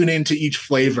like tune into each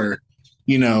flavor,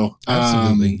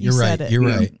 Absolutely. You're right. You're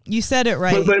right. You said it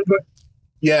right.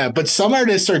 But some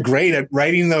artists are great at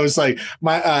writing those. Like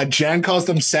Jan calls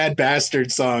them sad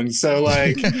bastard songs. So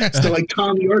like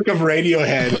Tom York of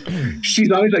Radiohead, she's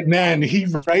always like, man, he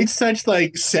writes such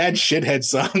like sad shithead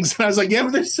songs. And I was like, yeah,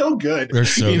 but they're so good. They're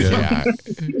so good. Yeah.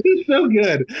 They're so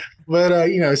good.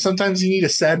 But sometimes you need a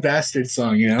sad bastard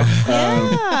song. Yeah.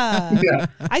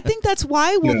 I think that's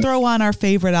why we'll throw on our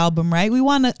favorite album, right? We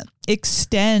want to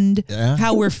extend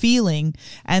how we're feeling,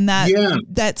 and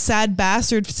that sad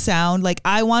bastard sound. Like,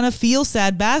 I want to feel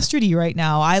sad bastardy right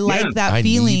now. I like that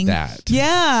feeling. Need that.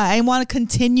 Yeah, I want to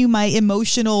continue my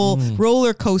emotional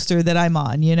roller coaster that I'm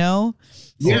on. Yeah,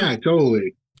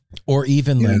 totally. Or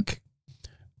even like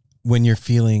when you're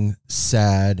feeling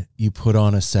sad, you put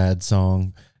on a sad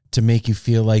song to make you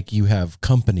feel like you have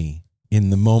company in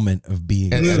the moment of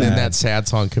being and sad. then that sad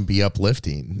song can be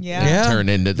uplifting. Yeah. Turn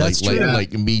into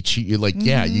like meet you. Like,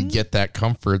 you get that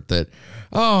comfort that,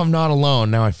 oh, I'm not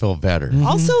alone. Now I feel better.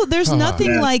 Also, there's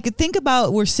nothing like, think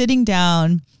about, we're sitting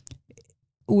down,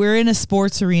 we're in a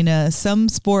sports arena, some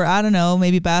sport, I don't know,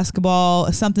 maybe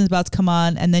basketball, something's about to come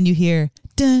on, and then you hear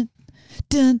dun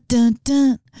dun dun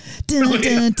dun dun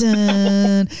dun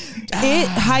dun. It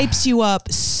hypes you up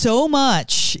so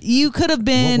much. You could have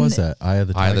been. What was that? Eye of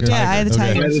the Tiger. Eye of the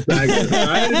Tiger. Yeah,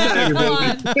 Eye of the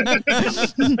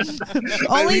Tiger.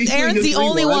 Only Aaron's the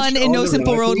only one in No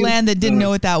Simple Road land that didn't know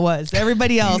what that was.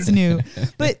 Everybody else knew.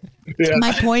 But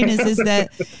my point is that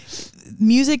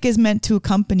music is meant to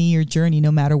accompany your journey,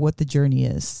 no matter what the journey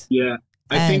is. Yeah.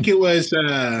 I think it was,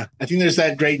 I think there's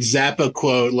that great Zappa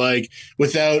quote, like,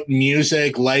 without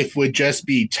music, life would just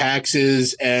be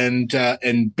taxes and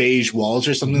beige walls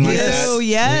or something like that. Oh,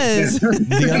 yes.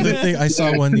 The other thing, I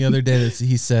saw one the other day that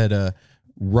he said,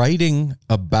 writing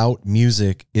about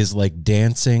music is like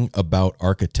dancing about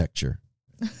architecture.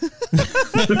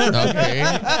 Okay.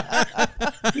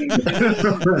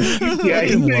 Yeah,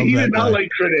 he did not like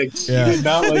critics. Yeah. He did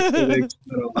not like critics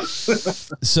at all.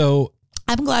 So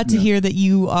I'm glad to hear that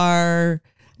you are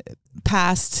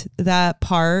past that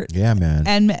part. yeah,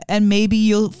 man. And maybe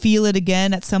you'll feel it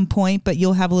again at some point, but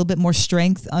you'll have a little bit more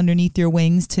strength underneath your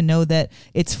wings to know that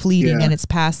it's fleeting and it's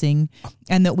passing,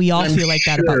 and that we all feel like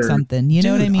that about something. You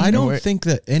know what I mean? I don't think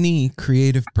that any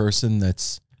creative person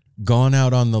that's gone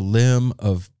out on the limb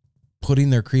of putting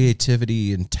their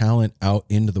creativity and talent out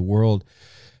into the world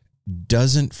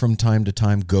doesn't from time to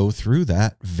time go through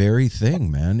that very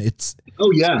thing, man. It's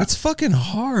fucking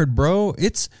hard, bro.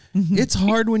 It's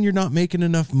hard when you're not making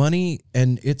enough money,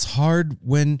 and it's hard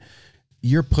when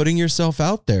you're putting yourself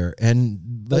out there.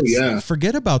 And let's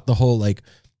forget about the whole, like,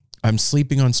 I'm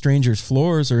sleeping on strangers'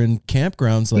 floors or in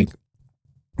campgrounds, like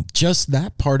just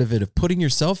that part of it, of putting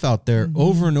yourself out there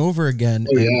over and over again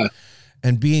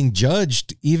and being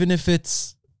judged, even if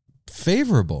it's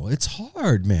favorable. It's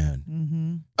hard,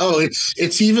 man. Oh,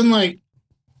 it's even like,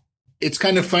 it's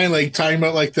kind of funny, like talking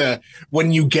about like the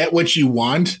when you get what you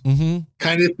want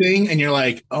kind of thing, and you're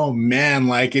like, oh man,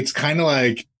 like it's kind of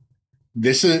like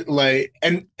this is like,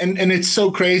 and it's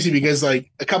so crazy because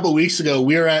like a couple of weeks ago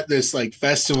we were at this like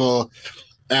festival,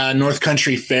 North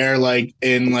Country Fair, like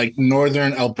in like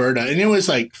northern Alberta, and it was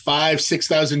like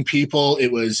 5,000-6,000 people.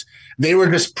 They were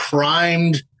just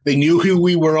primed. They knew who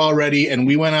we were already, and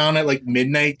we went on at like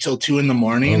midnight till 2 a.m.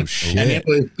 Oh, shit. And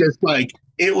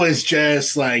it was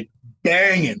just like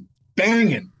banging.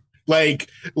 Like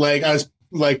I was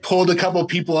like pulled a couple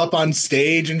people up on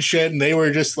stage and shit, and they were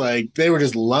just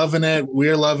loving it.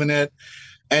 We're loving it.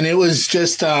 And it was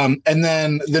just, and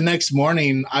then the next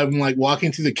morning I'm like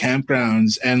walking through the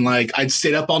campgrounds, and like I'd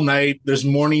stayed up all night. There's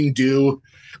morning dew,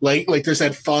 like there's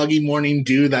that foggy morning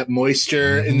dew, that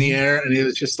moisture in the air. And it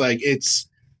was just like, it's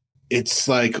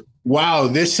like, wow,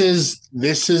 this is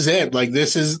it. Like,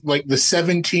 this is like the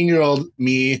 17-year-old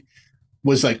me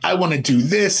was like, I want to do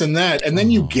this and that. And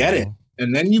then you get it.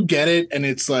 And then you get it. And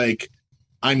it's like,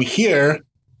 I'm here.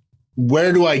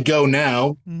 Where do I go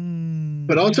now?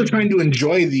 But also trying to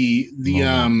enjoy the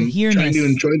trying to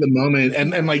enjoy the moment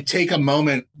and like take a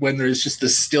moment when there's just the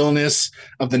stillness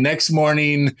of the next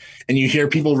morning and you hear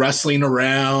people rustling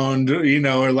around, you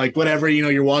know, or like whatever, you know,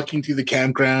 you're walking through the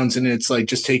campgrounds and it's like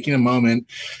just taking a moment.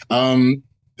 And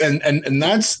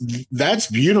that's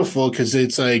beautiful because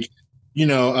it's like, you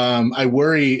know, I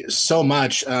worry so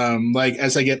much, like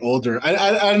as I get older.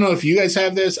 I don't know if you guys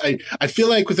have this. I feel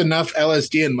like with enough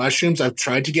LSD and mushrooms, I've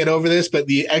tried to get over this, but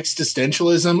the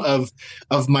existentialism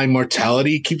of my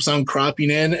mortality keeps on cropping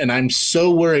in, and I'm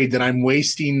so worried that I'm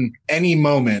wasting any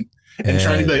moment and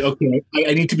trying to be like, okay,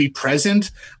 I need to be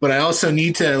present, but I also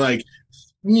need to like,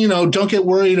 you know, don't get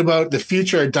worried about the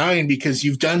future or dying because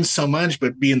you've done so much,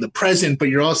 but be in the present, but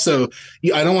you're also,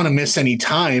 I don't want to miss any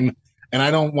time. And I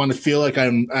don't want to feel like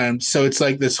I'm so it's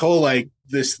like this whole like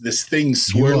this thing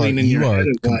swirling in your head.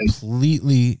 You are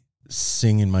completely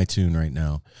singing my tune right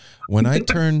now. When I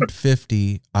turned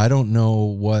 50, I don't know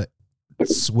what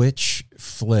switch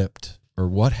flipped or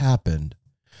what happened.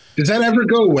 Does that ever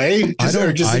go away?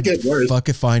 Or does it get worse? Fuck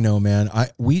if I know, man.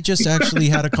 We just actually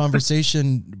had a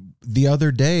conversation the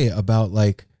other day about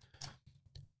like,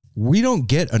 we don't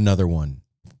get another one.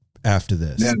 After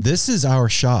this, This is our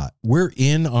shot. We're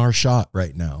in our shot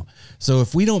right now. So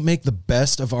if we don't make the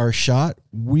best of our shot,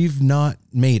 we've not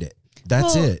made it.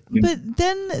 That's it. But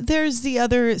then there's the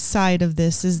other side of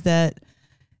this is that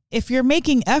if you're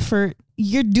making effort,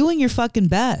 you're doing your fucking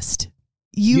best.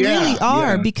 You really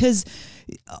are because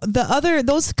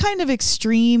those kind of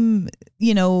extreme,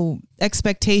 you know,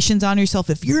 expectations on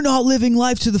yourself. If you're not living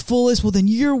life to the fullest, well, then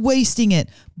you're wasting it.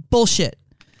 Bullshit.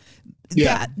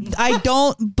 Yeah. I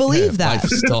don't believe that. Life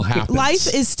still happens.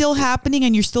 Life is still happening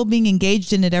and you're still being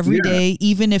engaged in it every day,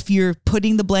 even if you're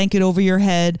putting the blanket over your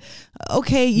head.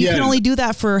 Okay, you can only do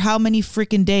that for how many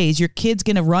freaking days? Your kid's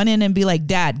going to run in and be like,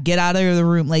 Dad, get out of the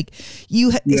room. Like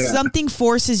something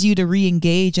forces you to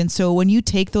re-engage. And so when you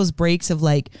take those breaks of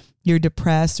like, you're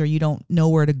depressed or you don't know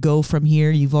where to go from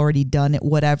here, you've already done it,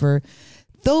 whatever.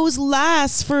 Those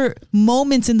last for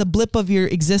moments in the blip of your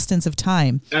existence of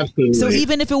time. Absolutely. So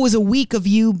even if it was a week of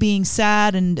you being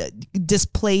sad and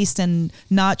displaced and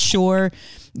not sure,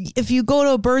 if you go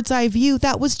to a bird's eye view,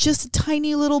 that was just a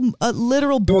tiny little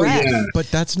literal breath. But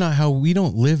that's not how we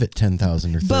don't live at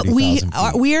 10,000 or 30,000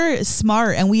 But we are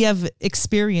smart and we have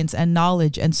experience and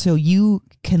knowledge. And so you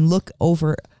can look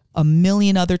over a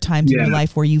million other times in your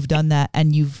life where you've done that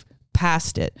and you've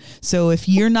past it. So if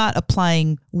you're not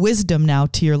applying wisdom now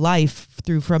to your life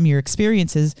from your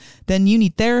experiences, then you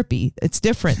need therapy. It's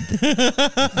different.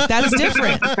 That's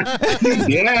different.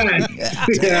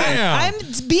 I'm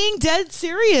being dead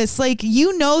serious. Like,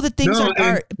 you know that things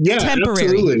are temporary.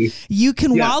 Absolutely. You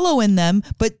can wallow in them,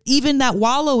 but even that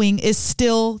wallowing is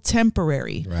still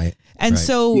temporary. Right. And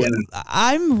so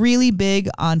I'm really big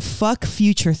on fuck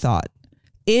future thought.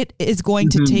 It is going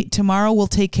to take, tomorrow will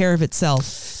take care of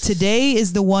itself. Today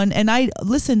is the one. And I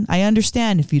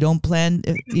understand if you don't plan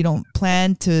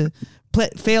to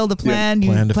fail to plan,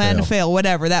 you plan to fail,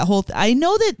 whatever. That whole, I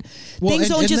know that things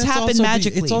don't just happen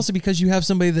magically. It's also because you have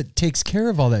somebody that takes care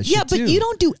of all that shit. Yeah, but you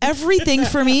don't do everything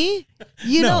for me.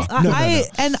 You know,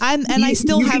 I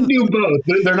still have. You can do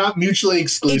both. They're not mutually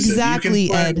exclusive. Exactly, you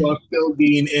can plan Ed. while still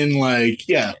being in like,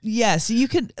 Yes, you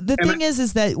can. The thing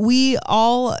is that we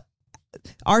all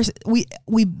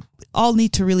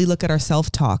need to really look at our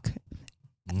self-talk,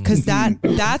 because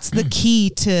that's the key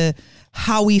to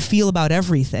how we feel about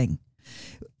everything.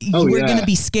 We're going to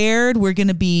be scared. We're going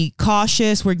to be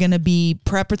cautious. We're going to be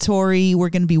preparatory. We're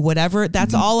going to be whatever.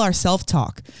 That's all our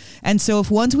self-talk. And so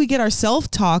if once we get our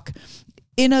self-talk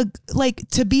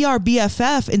to be our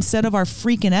BFF instead of our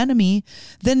freaking enemy,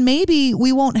 then maybe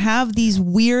we won't have these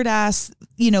weird ass,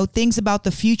 things about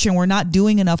the future, and we're not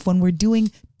doing enough when we're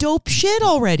doing dope shit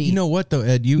already. You know what though,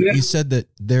 Ed? You said that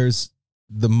there's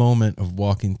the moment of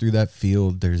walking through that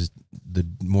field. There's the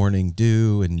morning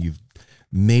dew, and you've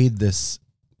made this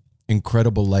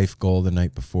incredible life goal the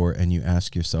night before, and you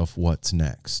ask yourself, what's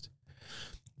next?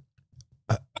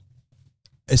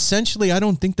 Essentially, I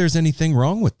don't think there's anything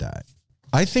wrong with that.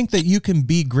 I think that you can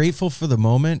be grateful for the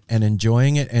moment and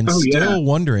enjoying it, and still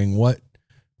wondering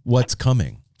what's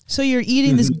coming. So you're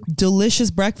eating this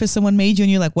delicious breakfast someone made you,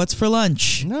 and you're like, what's for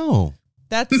lunch? No.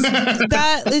 That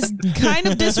is kind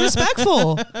of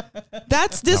disrespectful.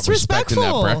 That's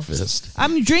disrespectful. That breakfast.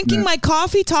 I'm drinking my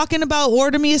coffee, talking about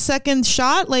order me a second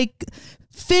shot. Like,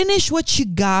 Finish what you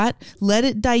got, let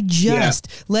it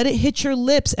digest, let it hit your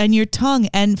lips and your tongue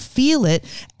and feel it,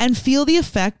 and feel the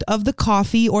effect of the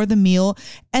coffee or the meal.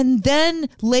 And then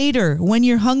later, when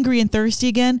you're hungry and thirsty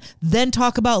again, then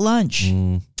talk about lunch.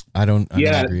 I don't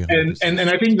agree. And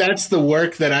I think that's the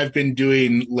work that I've been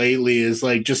doing lately, is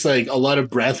like just like a lot of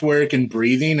breath work and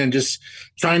breathing, and just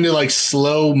trying to like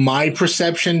slow my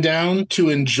perception down to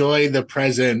enjoy the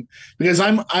present, because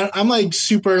I'm like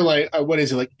super like what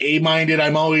is it, like A-minded.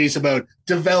 I'm always about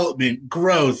development,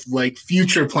 growth, like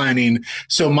future planning.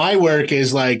 So my work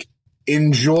is like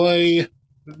enjoy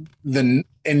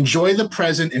the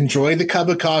present, enjoy the cup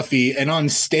of coffee. And on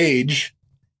stage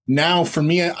now, for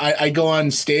me, I go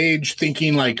on stage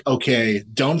thinking like, okay,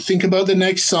 don't think about the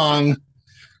next song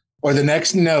or the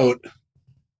next note.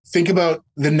 Think about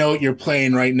the note you're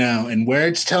playing right now and where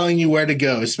it's telling you where to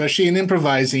go, especially in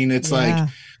improvising. It's like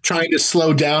trying to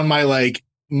slow down my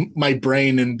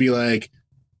brain and be like,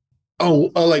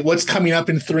 oh, like what's coming up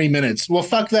in 3 minutes? Well,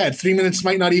 fuck that. 3 minutes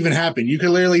might not even happen. You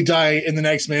could literally die in the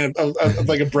next minute of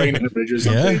like a brain hemorrhage or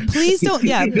something. Please don't.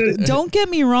 Yeah. Don't get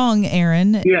me wrong,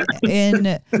 Aaron. Yeah.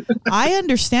 And I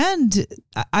understand.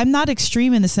 I'm not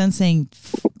extreme in the sense saying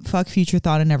fuck future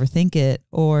thought and never think it,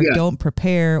 or don't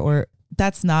prepare, or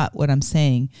that's not what I'm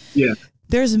saying. Yeah.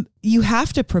 You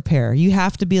have to prepare. You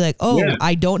have to be like,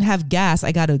 I don't have gas.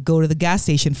 I got to go to the gas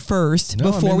station first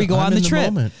before we go on the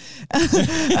trip.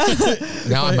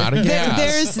 Now I'm out of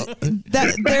gas.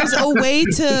 There's a way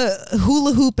to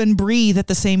hula hoop and breathe at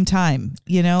the same time,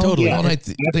 you know? Totally. Yeah, I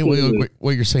think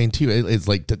what you're saying too is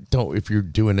like, don't, if you're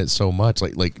doing it so much,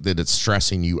 like that it's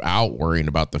stressing you out, worrying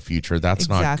about the future, that's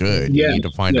not good. You need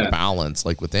to find a balance,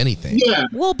 like with anything. Yeah.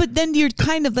 Well, but then you're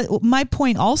kind of, my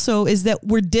point also is that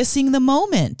we're dissing the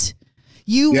moment.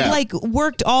 You like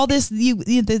worked all this.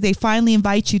 They finally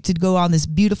invite you to go on this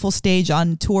beautiful stage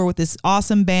on tour with this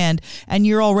awesome band, and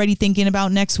you're already thinking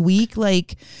about next week.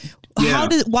 Like,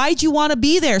 why'd you want to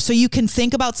be there? So you can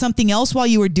think about something else while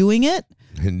you were doing it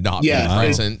and not be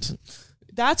present.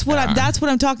 That's what I'm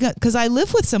talking about, because I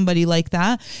live with somebody like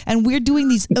that, and we're doing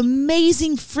these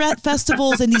amazing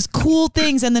festivals and these cool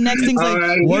things, and the next thing's like,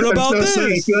 what about this?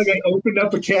 Sorry. I feel like I opened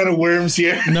up a can of worms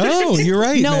here. No, you're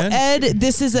right. No, man. Ed,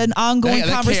 this is an ongoing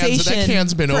conversation. That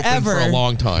can's been forever. Open for a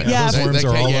long time. Yeah, those worms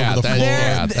are all over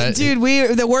the floor.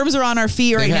 Dude, the worms are on our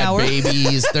feet right now.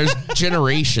 Babies. There's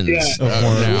generations now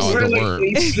of the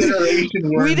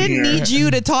worms. We didn't need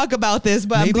you to talk about this,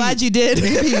 but I'm glad you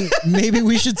did. Maybe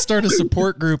we should start a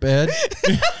support group, Ed.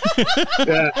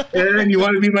 Aaron, you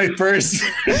want to be my first?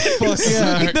 Fuck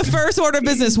yeah. The first order of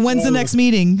business. When's the next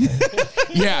meeting?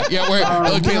 Okay,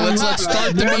 let's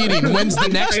start the meeting. When's the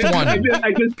next one?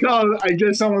 I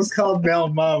just almost called Mel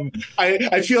mom.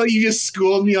 I feel like you just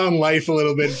schooled me on life a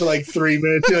little bit for like 3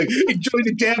 minutes. You're like, enjoy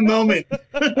the damn moment.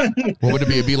 What would it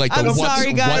be? It'd be like the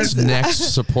what's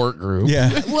next support group.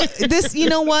 Yeah. Well, you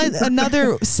know what?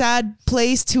 Another sad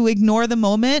place to ignore the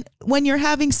moment, when you're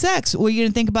having sex, where you're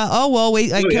gonna think about,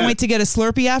 wait, I can't wait to get a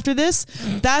Slurpee after this.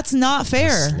 That's not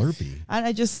fair. A Slurpee.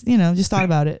 I just thought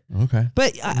about it. Okay.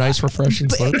 But nice, refreshing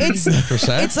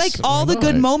Slurpee. It's like all the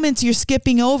good moments you're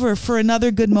skipping over for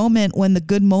another good moment, when the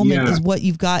good moment is what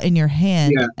you've got in your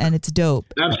hand, and it's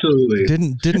dope. Absolutely.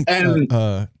 Didn't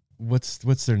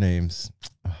what's their names?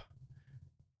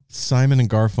 Simon and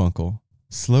Garfunkel.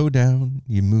 Slow down,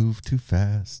 you move too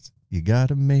fast. You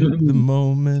gotta make the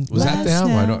moment. Was that them?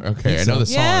 I know the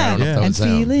song. I don't know if that was them.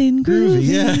 And feeling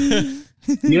groovy.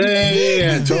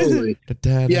 Yeah, totally.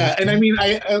 Yeah, and I mean,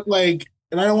 I like,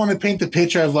 and I don't want to paint the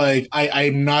picture of like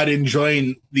I'm not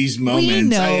enjoying these moments. We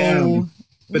know. I am,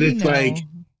 but it's like,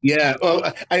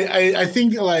 well, I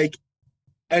think like,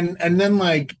 and then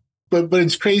like, but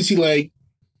it's crazy, like.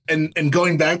 And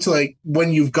going back to like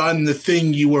when you've gotten the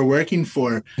thing you were working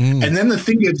for, and then the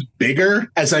thing gets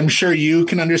bigger, as I'm sure you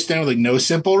can understand with like No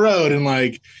Simple Road and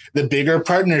like the bigger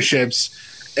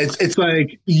partnerships, it's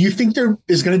like you think there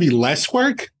is going to be less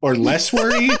work or less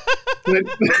worry.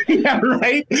 Yeah,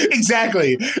 right.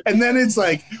 Exactly. And then it's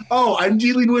like, I'm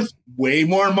dealing with way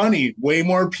more money, way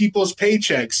more people's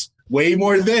paychecks, way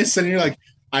more this, and you're like,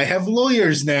 I have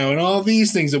lawyers now and all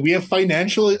these things, and we have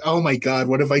financial. Oh my God,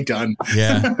 what have I done?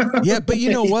 Yeah. Yeah. But you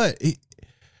know what?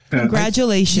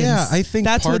 Congratulations. I think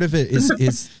that's part of it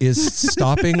is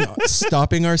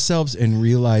stopping ourselves and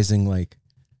realizing like,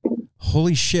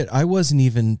 holy shit, I wasn't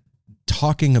even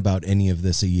talking about any of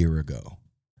this a year ago.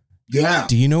 Yeah.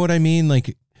 Do you know what I mean?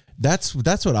 Like that's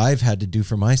what I've had to do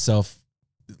for myself,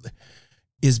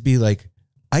 is be like,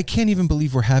 I can't even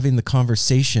believe we're having the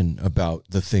conversation about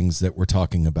the things that we're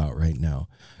talking about right now.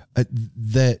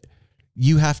 That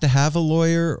you have to have a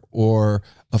lawyer or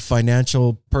a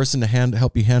financial person to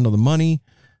help you handle the money.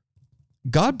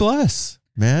 God bless,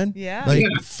 man. Yeah. Like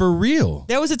for real.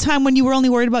 There was a time when you were only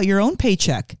worried about your own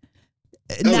paycheck.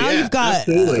 Now you've got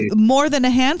more than a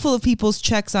handful of people's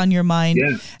checks on your mind.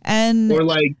 Yeah. And or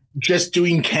like just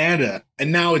doing Canada,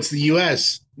 and now it's the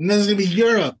US, and then it's gonna be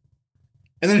Europe.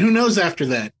 And then who knows after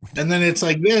that? And then it's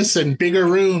like this and bigger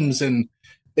rooms, and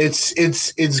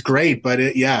it's great. But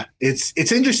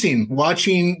it's interesting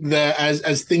watching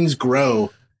as things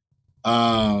grow.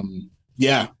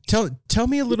 Yeah. Tell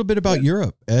me a little bit about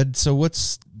Europe, Ed. So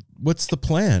what's the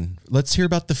plan? Let's hear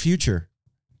about the future.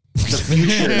 The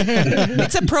future.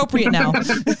 It's appropriate now.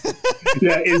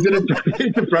 Yeah,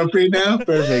 it's appropriate now?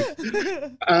 Perfect.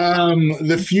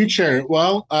 The future.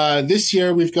 Well, this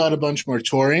year we've got a bunch more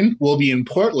touring. We'll be in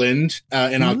Portland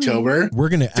in October. We're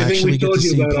going to actually get to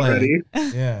see you play. Already.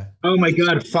 Yeah. Oh my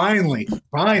God, finally.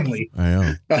 I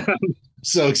know.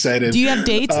 So excited. Do you have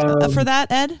dates for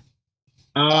that, Ed?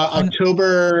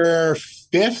 October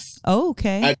 5th. Oh,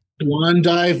 okay. At Swan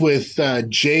Dive with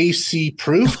JC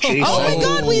Proof. Jason. Oh my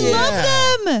God, we love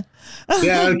them.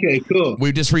 Yeah, okay, cool.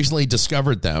 We just recently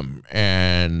discovered them,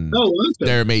 and awesome.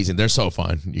 They're amazing. They're so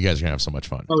fun. You guys are gonna have so much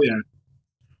fun. Oh yeah.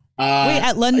 Wait,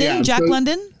 at London, Jack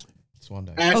London? Swan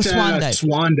Dive. At, Swan Dive.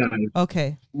 Swan Dive.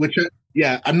 Okay. Which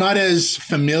I'm not as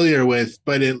familiar with,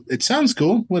 but it sounds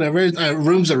cool. Whatever.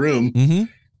 Room's a room.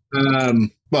 Mm-hmm.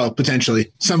 Well,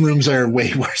 potentially. Some rooms are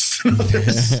way worse than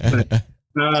others.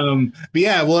 But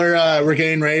yeah, we're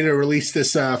getting ready to release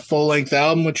this full length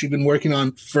album, which we've been working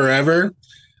on forever.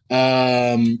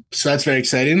 So that's very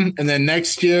exciting. And then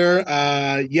next year,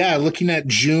 looking at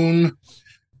June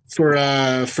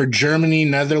for Germany,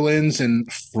 Netherlands,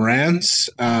 and France.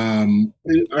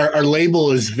 Our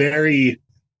label is very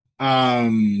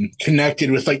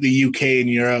connected with like the UK and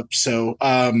Europe. So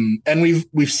and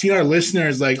we've seen our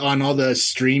listeners like on all the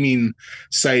streaming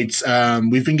sites.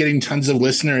 We've been getting tons of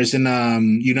listeners in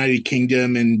United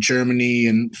Kingdom and Germany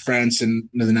and France and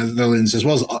the Netherlands as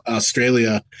well as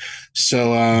Australia.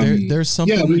 So there's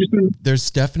something. There's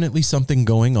definitely something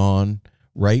going on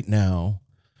right now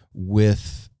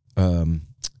with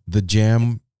the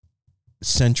jam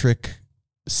centric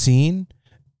scene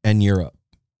and Europe.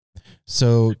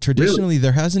 So traditionally,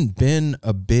 there hasn't been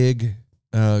a big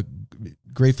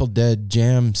Grateful Dead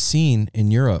jam scene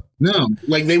in Europe. No,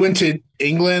 like they went to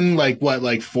England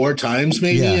like 4 times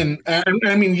maybe, and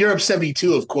I mean Europe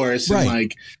 72, of course,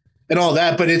 right. and all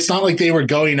that. But it's not like they were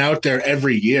going out there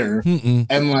every year. Mm-mm.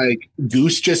 And like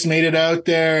Goose just made it out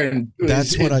there, and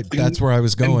that's where I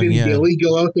was going. And yeah, Billy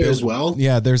go out there as well.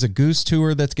 Yeah, there's a Goose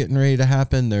tour that's getting ready to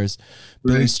happen. There's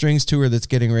Billy Strings tour that's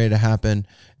getting ready to happen.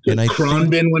 And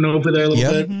Kronbin went over there a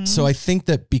little bit. Mm-hmm. So I think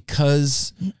that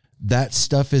because that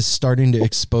stuff is starting to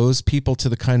expose people to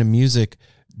the kind of music,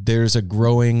 there's a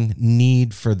growing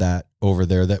need for that over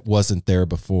there that wasn't there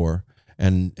before.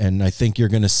 And I think you're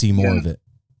going to see more of it.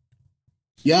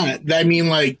 Yeah. I mean,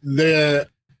 like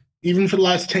even for the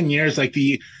last 10 years, like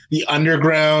the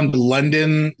underground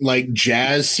London, like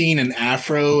jazz scene and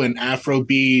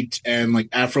Afrobeat and like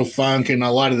Afro funk and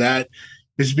a lot of that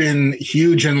has been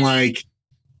huge. And like,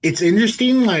 it's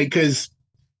interesting, like, because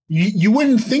you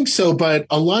wouldn't think so, but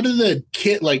a lot of the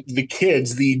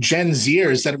kids, the Gen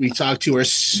Zers that we talk to are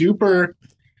super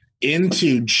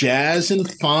into jazz and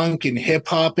funk and hip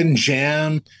hop and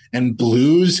jam and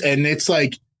blues. And it's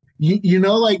like, you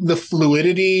know, like the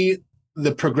fluidity,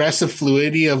 the progressive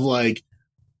fluidity of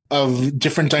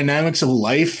different dynamics of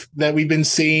life that we've been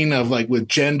seeing of like with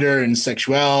gender and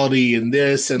sexuality and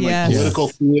this and like political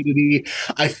fluidity.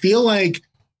 I feel like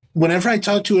whenever I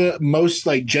talk to most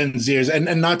like Gen Zers,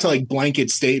 and not to like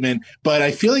blanket statement, but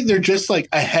I feel like they're just like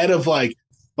ahead of like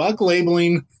fuck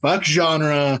labeling, fuck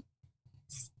genre,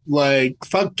 like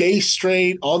fuck gay,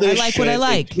 straight, all this. I like shit. what I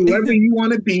like. Whoever you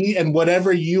want to be and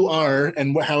whatever you are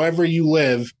and however you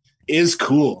live is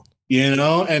cool, you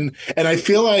know. And I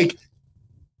feel like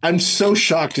I'm so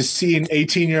shocked to see an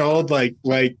 18-year-old like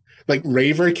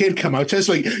raver kid come out to us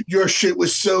like, your shit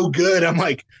was so good. I'm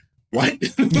like, what?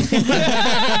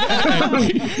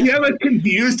 Yeah, like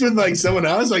confused with like someone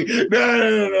else. Like,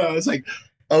 no. It's like,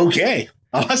 okay,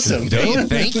 awesome.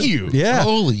 Thank you. Yeah.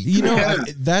 Holy. You know,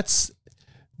 that's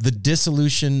the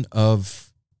dissolution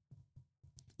of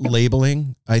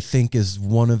labeling, I think, is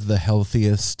one of the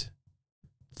healthiest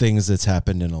things that's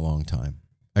happened in a long time.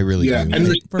 I really do. And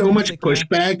there's so much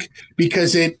pushback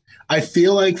because I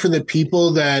feel like for the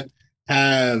people that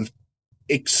have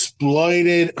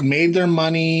exploited, made their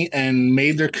money and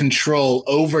made their control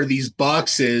over these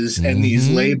boxes and these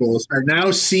labels are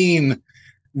now seeing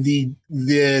the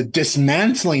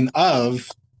dismantling of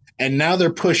And now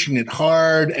they're pushing it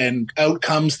hard, and out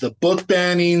comes the book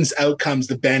bannings, out comes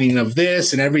the banning of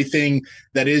this, and everything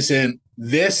that isn't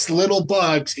this little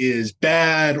box is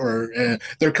bad, or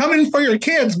they're coming for your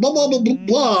kids, blah, blah, blah, blah,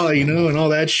 blah, and all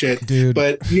that shit. Dude.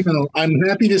 But, I'm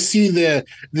happy to see the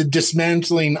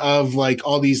dismantling of like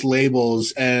all these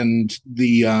labels and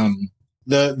the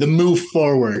move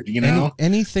forward,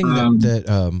 anything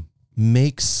that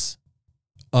makes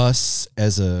us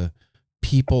as a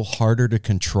people harder to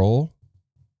control,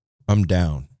 I'm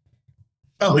down.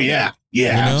 Oh yeah,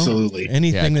 absolutely.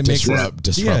 Anything that makes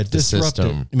disrupt the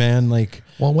system, man. Like,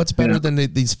 well, what's better than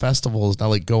these festivals? Now,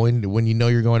 like when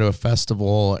you're going to a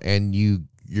festival and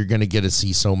you're going to get to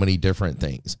see so many different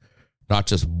things, not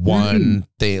just one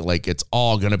thing. Like it's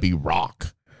all going to be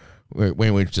rock,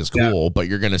 which is cool. But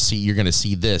you're going to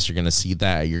see this, you're going to see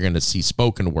that, you're going to see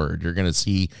spoken word, you're going to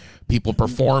see people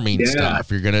performing stuff.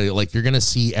 You're gonna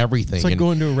see everything. It's like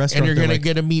going to a restaurant, and you're gonna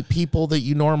get to meet people that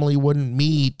you normally wouldn't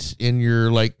meet in your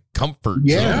like comfort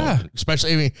zone.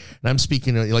 Especially, and I'm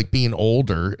speaking of like being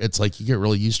older. It's like you get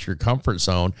really used to your comfort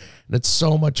zone, and it's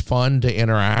so much fun to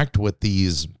interact with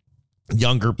these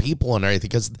younger people and everything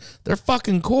because they're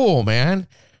fucking cool, man.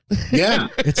 Yeah,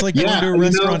 it's like going to a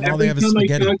restaurant and all they have is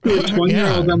spaghetti. I talk to a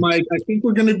 20-year-old, I'm like, I think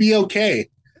we're gonna be okay.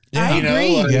 I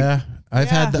agree. I've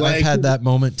had that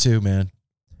moment too, man.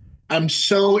 I'm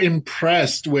so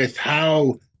impressed with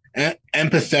how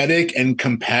empathetic and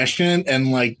compassionate and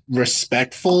like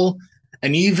respectful,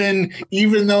 and even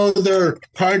though they're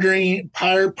partying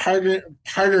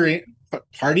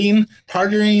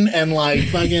and like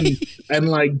fucking and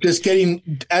like just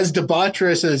getting as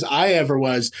debaucherous as I ever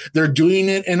was, they're doing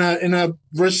it in a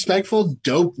respectful,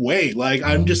 dope way. Like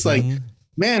I'm just like,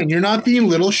 man, you're not being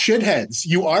little shitheads.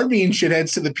 You are being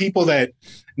shitheads to the people that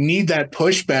need that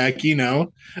pushback,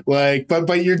 like,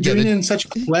 but you're doing it in such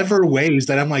clever ways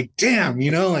that I'm like, damn,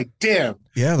 damn.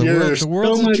 Yeah, the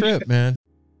world's a trip, man.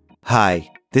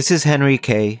 Hi, this is Henry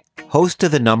Kay, host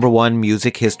of the #1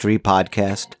 music history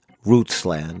podcast,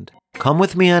 Rootsland. Come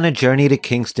with me on a journey to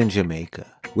Kingston, Jamaica,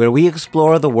 where we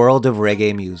explore the world of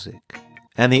reggae music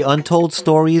and the untold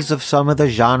stories of some of the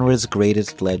genre's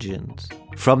greatest legends.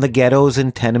 From the ghettos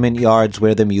and tenement yards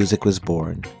where the music was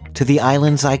born, to the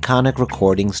island's iconic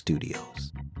recording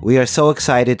studios. We are so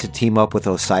excited to team up with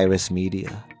Osiris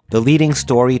Media, the leading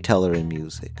storyteller in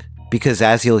music, because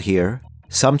as you'll hear,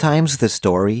 sometimes the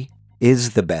story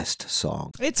is the best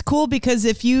song. It's cool because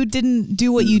if you didn't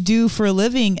do what you do for a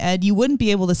living, Ed, you wouldn't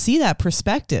be able to see that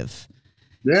perspective.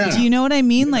 Yeah. Do you know what I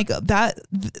mean? Like that,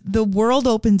 the world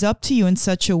opens up to you in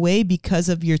such a way because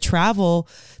of your travel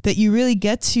that you really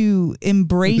get to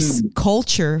embrace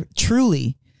culture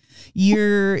truly.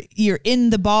 You're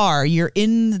in the bar, you're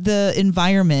in the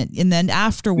environment, and then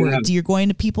afterwards you're going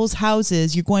to people's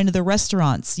houses, you're going to the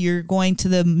restaurants, you're going to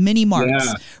the mini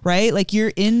marts, right? Like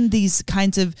you're in these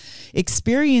kinds of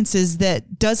experiences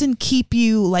that doesn't keep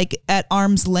you like at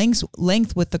arm's length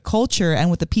with the culture and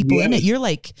with the people in it. You're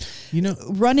like,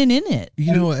 running in it. And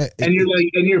you're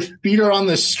like, and your feet are on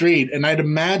the street. And I'd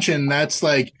imagine that's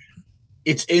like,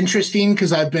 it's interesting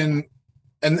because I've been,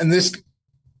 and this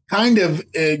kind of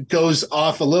it goes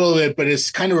off a little bit, but it's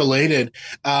kind of related.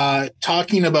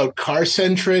 Talking about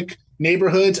car-centric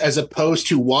neighborhoods as opposed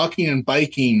to walking and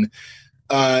biking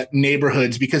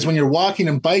neighborhoods, because when you're walking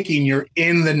and biking, you're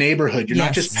in the neighborhood. You're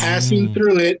not just passing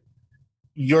through it.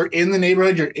 You're in the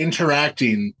neighborhood. You're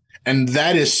interacting, and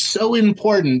that is so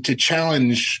important to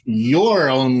challenge your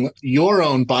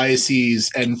own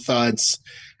biases and thoughts.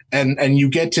 And you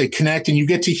get to connect and you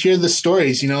get to hear the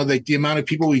stories, like the amount of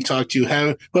people we talk to who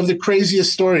have the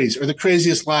craziest stories or the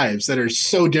craziest lives that are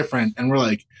so different. And we're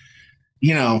like,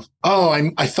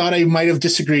 I thought I might have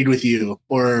disagreed with you,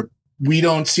 or we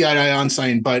don't see eye to eye on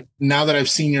something. But now that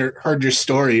I've heard your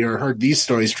story or heard these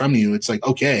stories from you, it's like,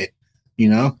 okay,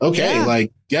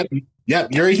 like, yep,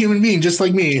 you're a human being just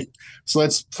like me. So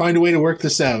let's find a way to work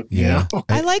this out.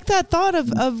 I like that thought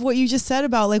of what you just said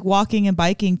about like walking and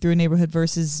biking through a neighborhood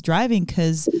versus driving.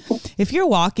 Because if you're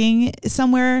walking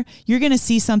somewhere, you're going to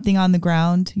see something on the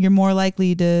ground. You're more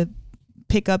likely to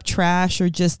pick up trash or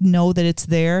just know that it's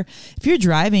there. If you're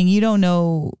driving, you don't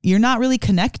know, you're not really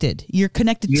connected. You're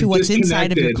connected to what's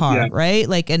inside of your car, right?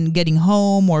 Like, and getting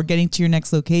home or getting to your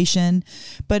next location.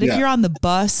 But if you're on the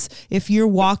bus, if you're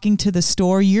walking to the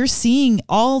store, you're seeing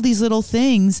all these little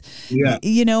things, and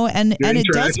it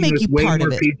does make you part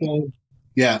of it. People.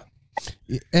 Yeah.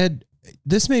 Ed,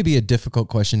 this may be a difficult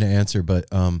question to answer, but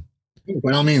by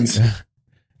all means.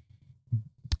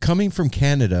 Coming from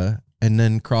Canada and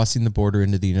then crossing the border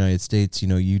into the United States,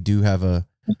 you do have a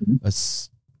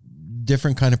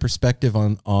different kind of perspective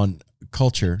on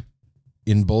culture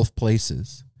in both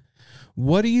places.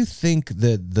 What do you think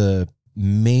that the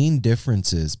main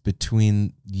difference is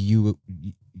between the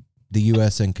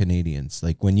U.S. and Canadians?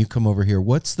 Like when you come over here,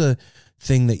 what's the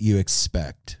thing that you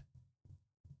expect?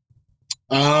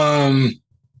 Oh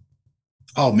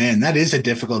man, that is a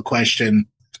difficult question.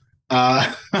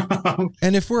 And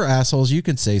if we're assholes, you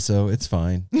can say so. It's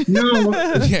fine. No,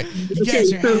 Yeah, you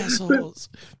guys are assholes.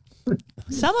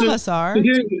 Some of us are.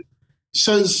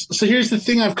 So here's the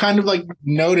thing I've kind of like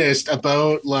noticed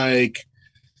about like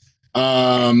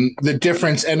the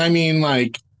difference, and I mean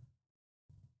like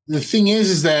the thing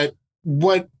is that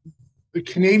what the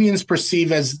Canadians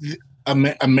perceive as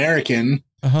American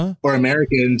or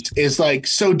Americans is like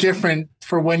so different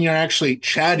for when you're actually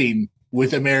chatting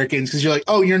with Americans, because you're like,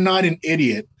 oh, you're not an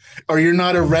idiot, or you're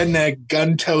not a redneck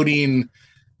gun-toting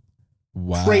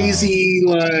crazy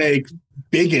like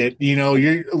bigot, you know.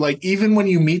 You're like, even when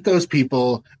you meet those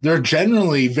people, they're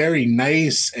generally very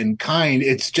nice and kind.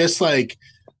 It's just like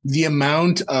the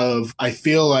amount of, I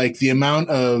feel like the amount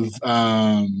of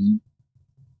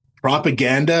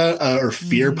propaganda or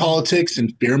fear politics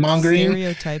and fear mongering,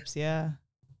 stereotypes, yeah,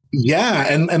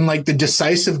 and like the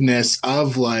decisiveness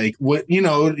of like what, you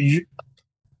know,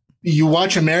 you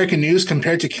watch American news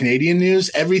compared to Canadian news,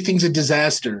 everything's a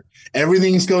disaster,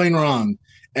 everything's going wrong,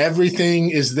 everything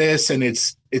is this, and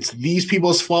it's these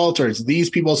people's fault, or it's these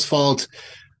people's fault,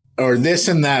 or this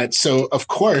and that. So of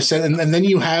course, and then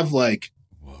you have like,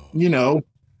 you know,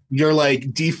 you're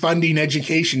like defunding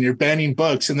education, you're banning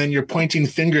books, and then you're pointing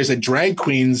fingers at drag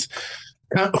queens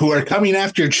who are coming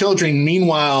after your children.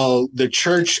 Meanwhile, the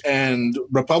church and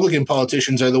Republican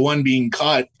politicians are the one being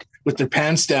caught with their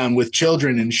pants down with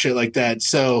children and shit like that.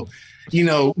 So, you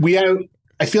know,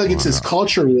 I feel like it's this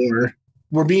culture war.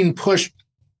 We're being pushed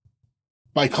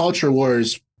by culture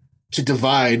wars to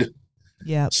divide.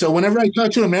 Yeah. So whenever I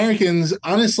talk to Americans,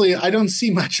 honestly, I don't see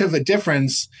much of a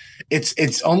difference.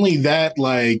 It's only that,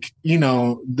 like, you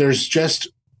know, there's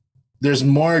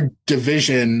more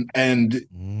division, and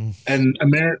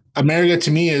America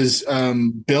to me is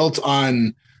built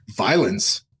on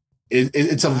violence.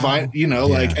 It's a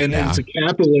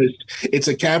it's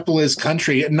a capitalist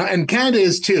country, and Canada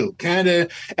is too. Canada.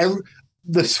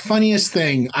 The funniest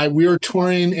thing, we were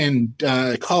touring in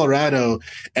Colorado,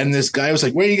 and this guy was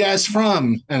like, "Where are you guys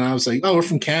from?" And I was like, "Oh, we're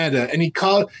from Canada." And he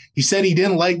said he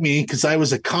didn't like me because I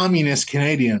was a communist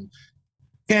Canadian.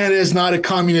 Canada is not a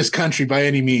communist country by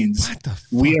any means. What the fuck?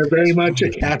 We are very much a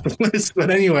capitalist,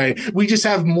 but anyway, we just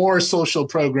have more social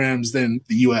programs than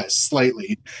the U.S.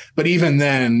 slightly. But even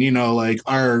then, you know, like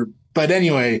but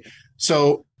anyway,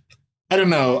 so I don't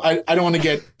know. I don't want to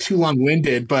get too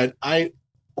long-winded, but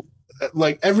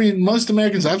most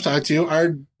Americans I've talked to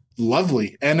are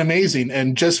lovely and amazing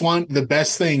and just want the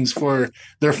best things for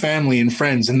their family and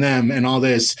friends and them and all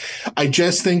this. I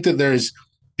just think that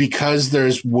because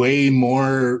there's way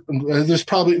more, there's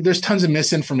tons of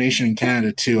misinformation in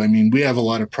Canada too. I mean, we have a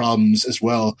lot of problems as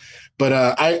well, but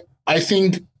I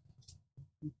think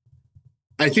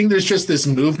there's just this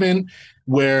movement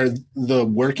where the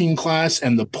working class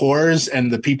and the poors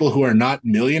and the people who are not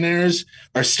millionaires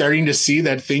are starting to see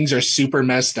that things are super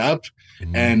messed up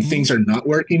and things are not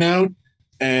working out.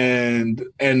 And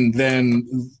then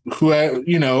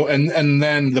and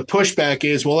then the pushback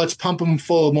is, well, let's pump them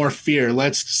full of more fear.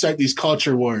 Let's start these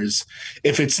culture wars.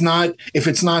 If it's not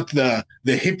the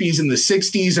hippies in the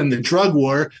 60s and the drug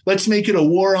war, let's make it a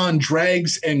war on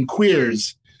drags and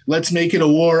queers. Let's make it a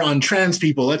war on trans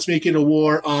people. Let's make it a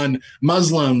war on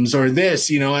Muslims or this,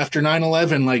 you know, after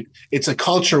 9/11, like it's a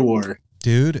culture war,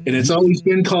 dude. And it's always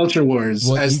been culture wars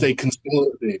they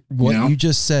consolidate. What you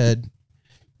just said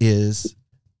is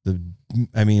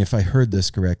if I heard this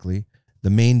correctly,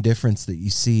 the main difference that you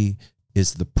see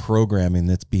is the programming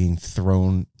that's being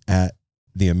thrown at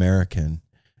the American,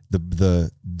 the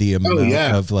amount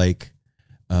of like,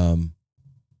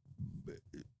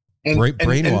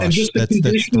 brainwash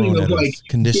that's thrown at us,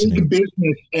 conditioning,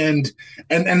 business and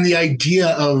the idea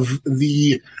of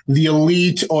the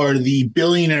elite or the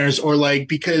billionaires, or like,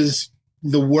 because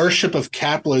the worship of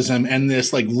capitalism and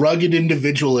this like rugged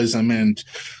individualism, and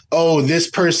this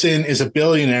person is a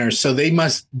billionaire, so they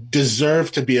must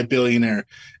deserve to be a billionaire.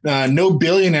 No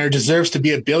billionaire deserves to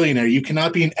be a billionaire. You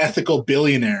cannot be an ethical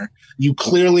billionaire. You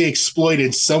clearly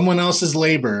exploited someone else's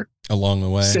labor along the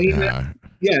way.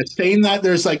 Saying that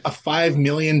there's like a $5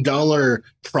 million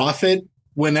profit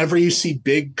whenever you see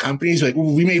big companies like,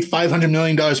 we made $500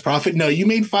 million profit. No, you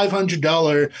made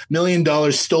 $500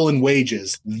 million stolen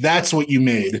wages. That's what you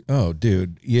made. Oh,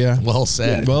 dude. Yeah. Well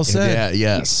said. Well said.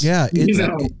 Yeah. Yes. Yeah.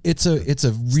 It's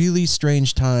a really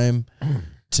strange time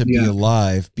to be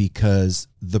alive, because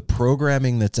the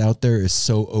programming that's out there is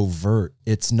so overt.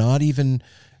 It's not even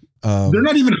they're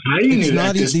not even hiding it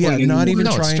at this point. Not even No,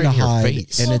 it's trying straight to in your hide.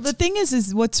 face. And Well, it's, the thing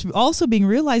is what's also being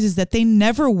realized is that they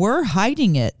never were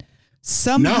hiding it.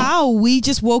 Somehow we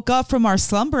just woke up from our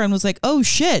slumber and was like, oh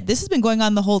shit, this has been going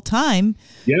on the whole time.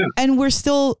 Yeah. And we're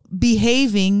still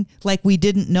behaving like we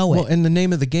didn't know it. well, and the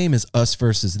name of the game is us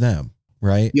versus them,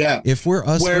 right? Yeah. If we're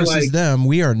us Where, versus like- them,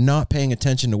 we are not paying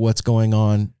attention to what's going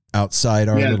on outside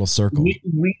our little circle. We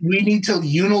need to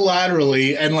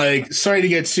unilaterally, and like, sorry to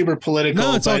get super political.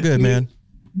 No, it's all but good, man.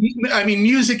 I mean,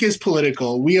 music is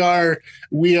political. We are.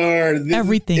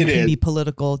 Everything it can is. be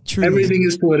political. Truly. Everything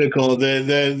is political.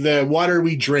 The water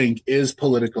we drink is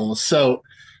political. So,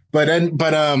 but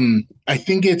I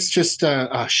think it's just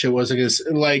shit. What was I gonna say?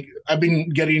 Like, I've been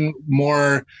getting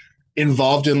more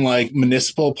involved in like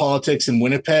municipal politics in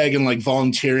Winnipeg and like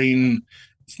volunteering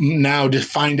now to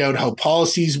find out how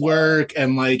policies work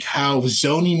and like how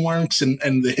zoning works and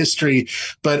the history.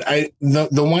 But the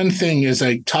one thing is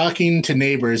like talking to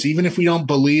neighbors, even if we don't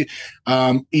believe,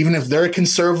 even if they're a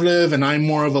conservative and I'm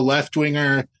more of a left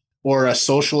winger or a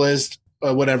socialist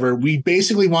or whatever, we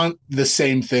basically want the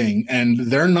same thing. And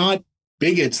they're not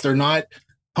bigots. They're not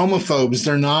homophobes.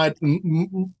 They're not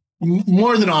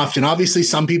more than often. Obviously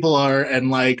some people are, and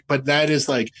like, but that is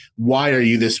like, why are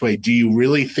you this way? Do you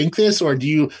really think this, or have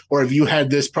you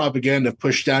had this propaganda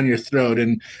pushed down your throat?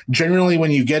 And generally when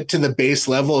you get to the base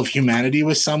level of humanity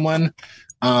with someone,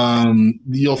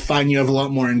 you'll find you have a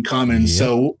lot more in common. Yep.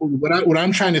 So what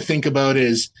I'm trying to think about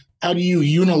is, how do you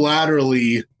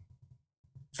unilaterally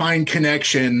find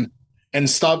connection and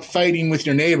stop fighting with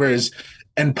your neighbors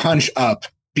and punch up?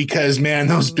 Because, man,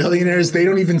 those billionaires, they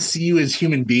don't even see you as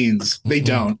human beings. They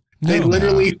don't. They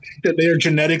literally think that they are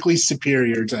genetically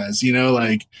superior to us,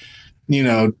 like,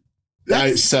 anyway.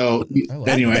 That's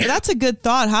a good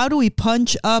thought. How do we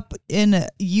punch up in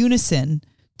unison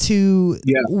to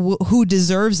who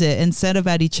deserves it instead of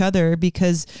at each other?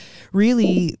 Because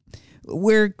really,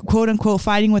 we're quote unquote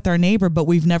fighting with our neighbor, but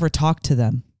we've never talked to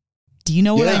them. Do you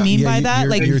know what I mean by that?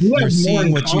 Like you're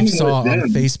seeing what you saw on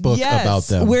Facebook about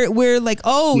them. We're like,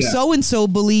 so and so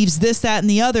believes this, that, and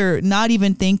the other, not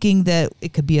even thinking that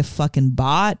it could be a fucking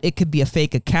bot, it could be a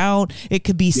fake account, it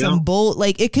could be some bull,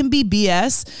 like it can be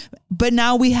BS. But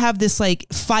now we have this like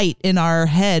fight in our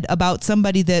head about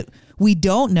somebody that we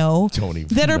don't know,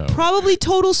 are probably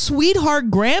total sweetheart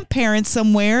grandparents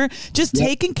somewhere, just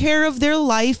taking care of their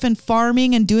life and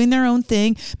farming and doing their own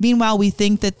thing. Meanwhile, we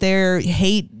think that they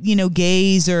hate,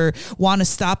 gays or want to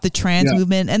stop the trans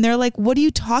movement. And they're like, what are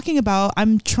you talking about?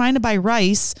 I'm trying to buy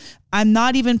rice. I'm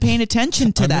not even paying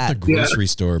attention to that. At the grocery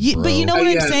store, bro. But you know what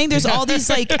I'm saying? There's all these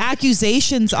like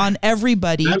accusations on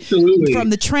everybody, from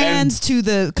the trans to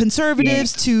the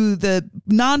conservatives to the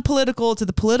non-political to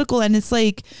the political. And it's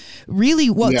like, really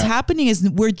what's happening is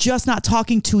we're just not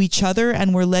talking to each other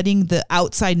and we're letting the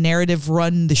outside narrative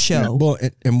run the show. Yeah, well,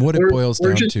 and what it boils down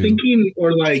to. We're just thinking,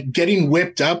 or like getting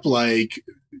whipped up, like,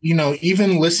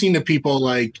 even listening to people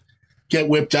like get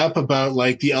whipped up about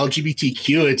like the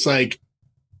LGBTQ. It's like,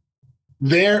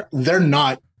 they're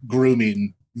not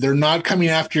grooming. They're not coming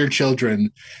after your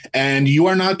children. And you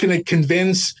are not going to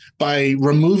convince by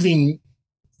removing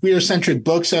queer-centric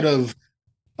books out of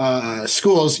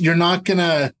schools. You're not going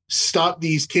to stop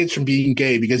these kids from being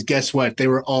gay, because guess what? They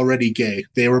were already gay.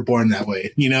 They were born that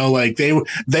way. Like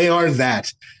they are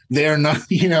that. They're not,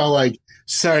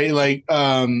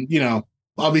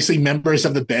 obviously members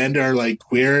of the band are like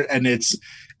queer, and it's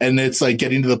like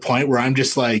getting to the point where I'm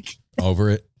just like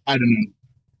over it. I don't know.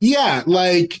 Yeah,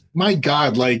 like, my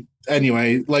God, like,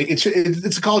 anyway, like it's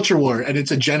a culture war and it's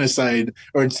a genocide,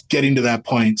 or it's getting to that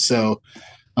point. So,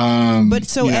 but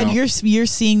so Ed, you're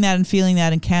seeing that and feeling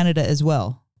that in Canada as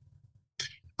well.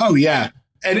 Oh yeah,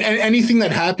 and anything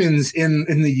that happens in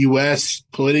the U.S.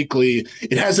 politically,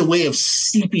 it has a way of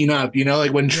seeping up.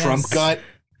 Like when Trump got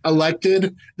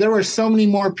elected, there were so many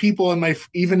more people in my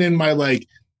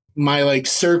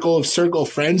circle of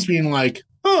friends being like,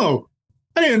 oh,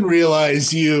 I didn't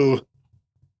realize you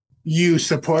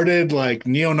supported like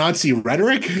neo-Nazi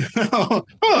rhetoric.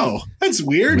 Oh, that's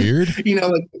weird.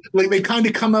 Like they kind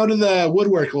of come out of the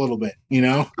woodwork a little bit,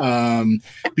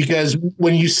 because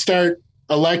when you start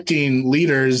electing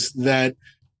leaders that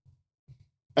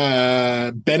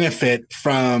benefit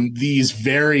from these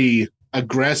very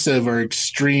aggressive or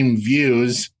extreme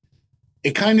views,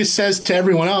 it kind of says to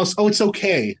everyone else, oh, it's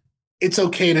okay. It's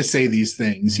okay to say these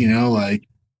things,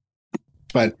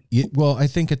 But I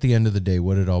think at the end of the day,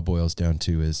 what it all boils down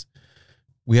to is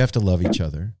we have to love each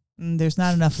other. There's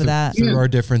not enough of that through our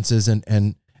differences and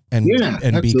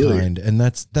be kind. And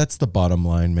that's the bottom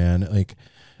line, man. Like,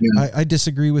 I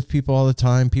disagree with people all the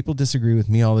time. People disagree with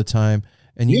me all the time.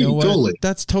 And you know what? Totally.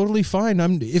 That's totally fine.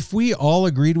 If we all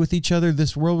agreed with each other,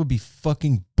 this world would be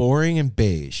fucking boring and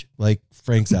beige, like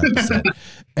Frank Zappa said.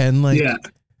 And like,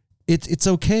 it's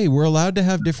okay. We're allowed to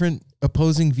have different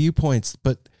opposing viewpoints,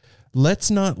 but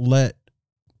let's not let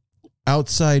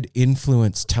outside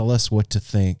influence tell us what to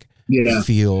think,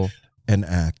 feel, and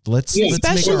act. Let's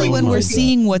especially when we're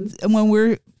seeing when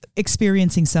we're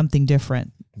experiencing something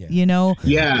different. You know,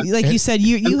 like you said,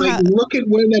 you look at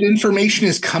where that information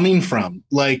is coming from.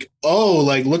 Like,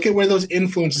 look at where those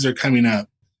influences are coming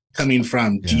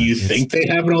from. Do you think they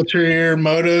have an ulterior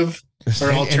motive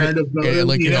or alternative motive?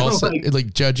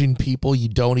 Like judging people you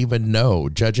don't even know,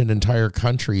 judging entire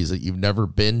countries that you've never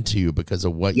been to because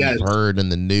of what you've heard in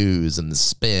the news and the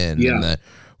spin and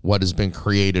what has been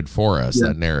created for us,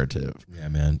 that narrative. Yeah,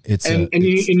 man.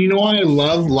 You know why I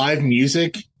love live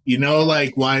music? You know,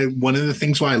 like why one of the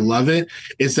things why I love it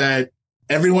is that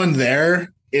everyone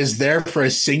there is there for a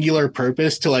singular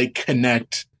purpose to like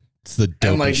connect. It's the dopest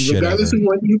and like shit regardless ever. of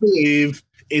what you believe,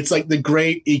 it's like the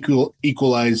great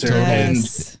equalizer.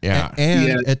 Yes.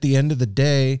 And at the end of the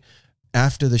day,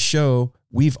 after the show,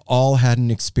 we've all had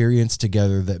an experience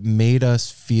together that made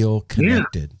us feel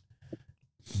connected.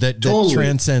 That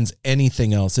transcends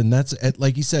anything else. And that's,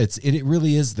 like you said, it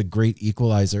really is the great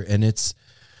equalizer. And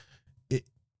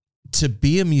to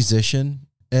be a musician,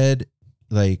 Ed,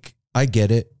 like, I get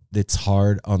it. It's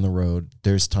hard on the road.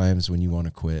 There's times when you want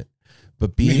to quit.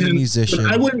 But being a musician,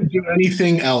 I wouldn't do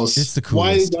anything else. It's the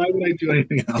coolest. Why would I do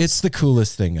anything else? It's the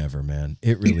coolest thing ever, man.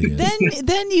 It really is.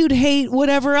 Then you'd hate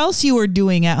whatever else you were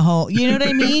doing at home. You know what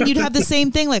I mean? You'd have the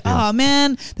same thing, like, oh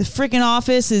man, the freaking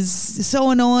office is so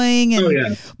annoying,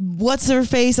 and what's their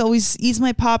face always eats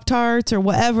my Pop-Tarts or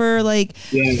whatever. Like,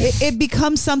 it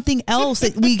becomes something else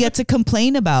that we get to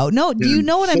complain about. No, do you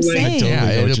know what I'm saying?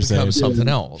 It becomes something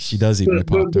else. She does eat my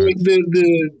Pop-Tarts.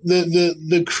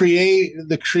 The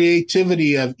creativity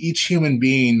of each human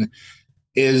being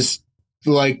is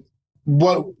like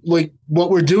what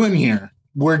we're doing here.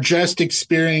 We're just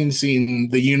experiencing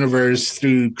the universe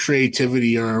through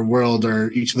creativity, or our world,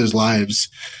 or each other's lives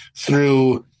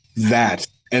through that,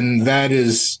 and that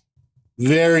is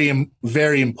very,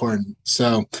 very important.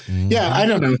 So I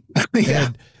don't know.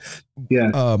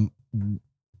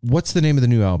 What's the name of the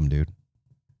new album, dude?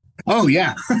 Oh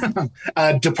yeah.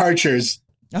 Departures.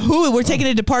 Ooh, we're taking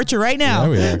a departure right now.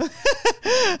 Yeah, we are.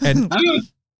 And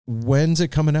when's it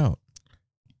coming out?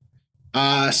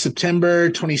 September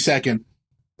 22nd.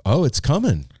 Oh, it's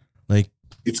coming. Like,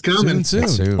 it's coming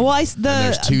soon. Well,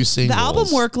 there's 2 singles. The album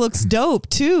work looks dope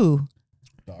too.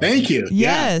 Thank you.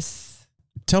 Yes.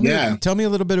 Tell me a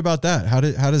little bit about that. How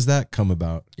does that come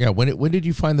about? Yeah, when did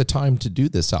you find the time to do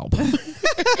this album?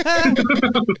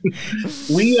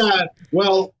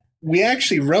 We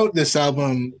actually wrote this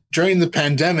album during the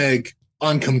pandemic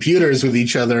on computers with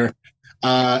each other.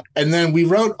 And then we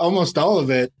wrote almost all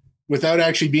of it without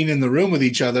actually being in the room with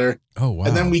each other. Oh, wow.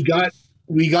 And then we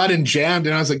got in jammed,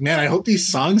 and I was like, man, I hope these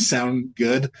songs sound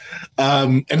good.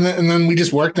 And then we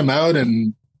just worked them out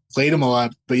and played them a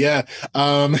lot. But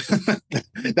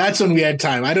that's when we had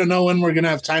time. I don't know when we're going to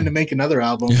have time to make another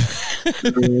album.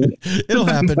 It'll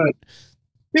happen.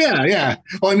 Yeah.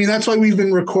 Well, I mean, that's why we've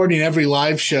been recording every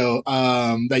live show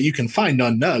that you can find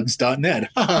on nugs.net.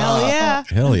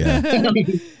 Hell yeah.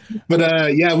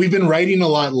 But we've been writing a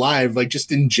lot live, like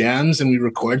just in jams, and we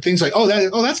record things like,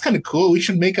 that's kind of cool. We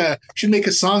should make a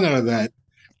song out of that.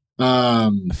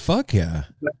 Fuck yeah.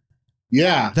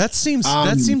 Yeah. That seems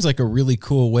like a really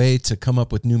cool way to come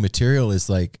up with new material, is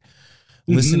like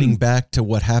listening back to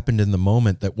what happened in the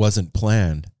moment that wasn't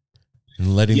planned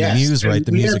and letting the muse write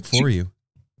the music for you.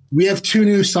 We have 2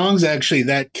 new songs actually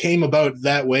that came about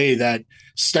that way, that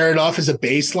started off as a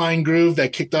bass line groove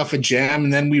that kicked off a jam,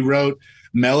 and then we wrote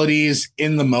melodies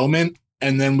in the moment,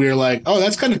 and then we were like, oh,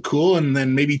 that's kind of cool, and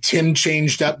then maybe Tim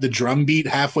changed up the drum beat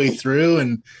halfway through,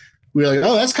 and we were like,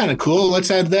 oh, that's kind of cool, let's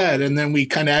add that, and then we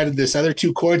kind of added this other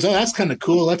 2 chords, oh, that's kind of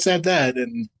cool, let's add that,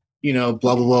 and blah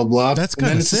blah blah blah. That's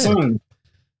kind of sick.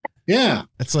 Yeah,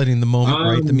 that's letting the moment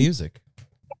write the music.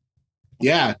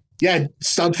 Yeah.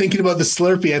 Stop thinking about the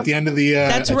Slurpee at the end of the.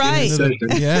 That's right. So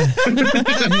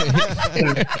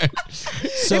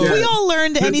if we all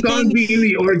learned anything, the song being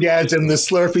the orgasm, the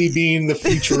Slurpee being the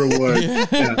future reward.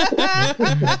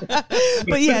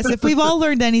 But yes, if we've all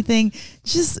learned anything,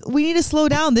 we need to slow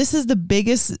down. This is the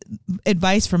biggest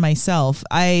advice for myself.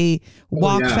 I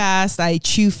walk fast, I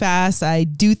chew fast, I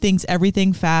do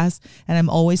everything fast, and I'm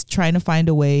always trying to find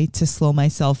a way to slow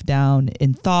myself down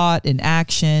in thought, in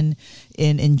action,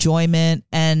 in enjoyment.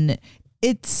 And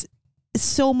it's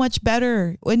so much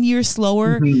better when you're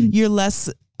slower. You're less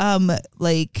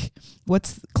like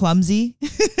what's clumsy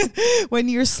when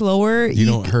you're slower. You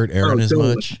don't hurt Aaron as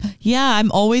much. Yeah,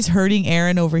 I'm always hurting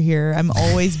Aaron over here. I'm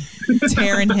always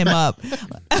tearing him up.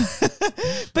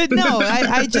 But no,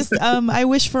 I just I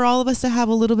wish for all of us to have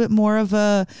a little bit more of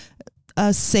a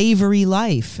savory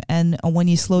life, and when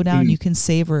you slow down, you can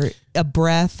savor a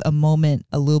breath, a moment,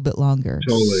 a little bit longer.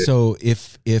 Totally. So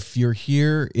if you're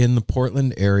here in the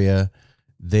Portland area,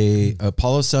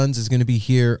 Apollo Suns is going to be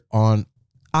here on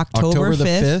October the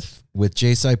 5th with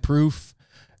J-Sci Proof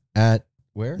at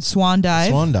where? Swan Dive.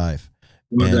 Swan Dive.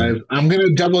 I'm going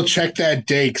to double check that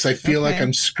date because I feel like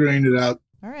I'm screwing it up.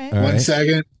 All right. One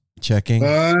second. Checking.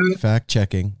 Fact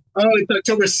checking. Oh, it's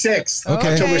October 6th.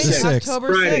 Okay. October 6th.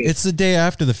 October 6th. It's the day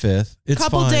after the 5th. It's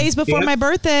couple fine. days before my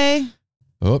birthday.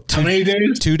 Oh, How many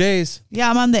days? 2 days. Yeah,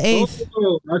 I'm on the 8th.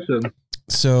 Oh, awesome.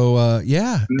 So,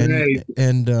 yeah. Nice.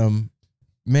 And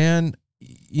man,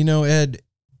 you know, Ed,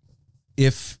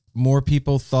 if more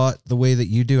people thought the way that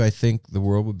you do, I think the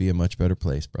world would be a much better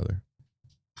place, brother.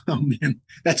 Oh man,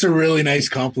 that's a really nice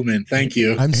compliment. Thank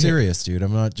you. I'm serious, dude.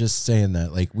 I'm not just saying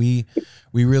that. Like we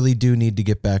really do need to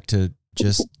get back to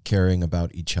just caring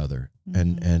about each other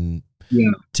and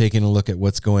taking a look at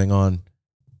what's going on.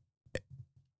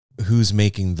 Who's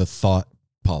making the thought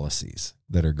policies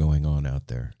that are going on out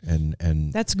there, and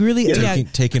that's really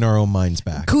taking our own minds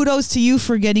back. Kudos to you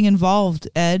for getting involved,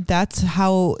 Ed. That's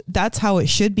how it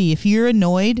should be. If you're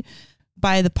annoyed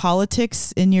by the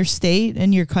politics in your state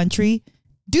and your country,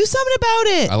 do something about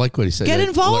it. I like what he said. Get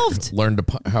involved.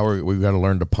 We've got to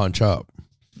learn to punch up.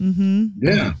 Mm-hmm.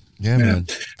 Yeah, man.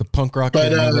 The punk rock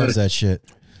kid loves that shit.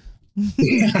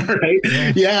 Yeah, right.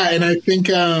 Yeah, and I think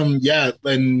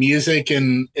and music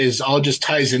and is all just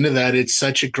ties into that. It's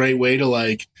such a great way to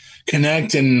like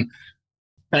connect and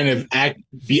kind of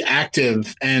be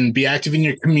active in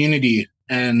your community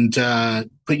and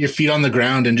put your feet on the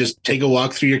ground and just take a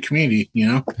walk through your community, you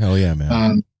know? Hell yeah,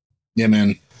 man. Yeah,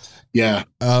 man. Yeah.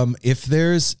 If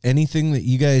there's anything that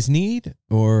you guys need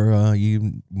or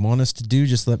you want us to do,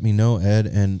 just let me know, Ed.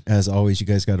 And as always, you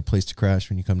guys got a place to crash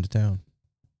when you come to town.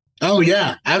 Oh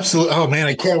yeah, absolutely. Oh man,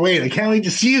 I can't wait. I can't wait to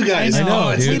see you guys. I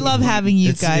know, dude. We love having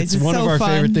you guys. It's one so of our fun.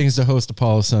 favorite things to host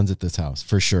Apollo Suns at this house,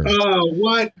 for sure. Oh,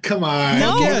 what? Come on.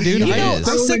 No, yeah, dude. I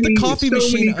set the coffee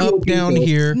machine up down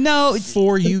here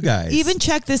for you guys. Even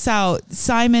check this out.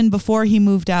 Simon, before he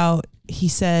moved out, he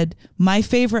said, my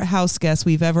favorite house guest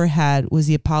we've ever had was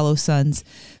the Apollo Suns.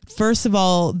 First of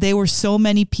all, they were so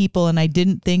many people, and I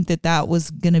didn't think that was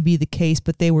going to be the case,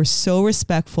 but they were so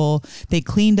respectful. They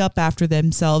cleaned up after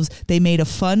themselves. They made a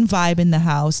fun vibe in the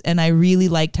house, and I really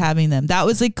liked having them. That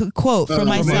was a quote from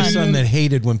my son. My son that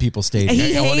hated when people stayed.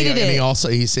 He hated it. And he also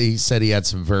he said he had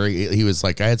some he was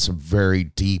like, I had some very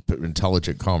deep,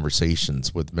 intelligent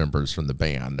conversations with members from the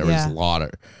band. There's a lot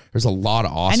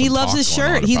of awesome. And he loves his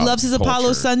shirt. He loves his culture.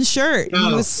 Apollo Suns shirt.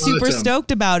 He was super awesome.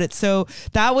 stoked about it. So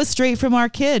that was straight from our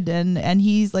kid. And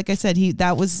he's, like I said,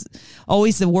 that was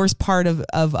always the worst part of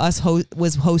us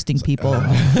was hosting people.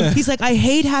 He's like, I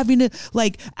hate having to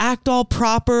like act all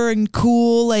proper and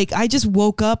cool. Like I just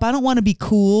woke up. I don't want to be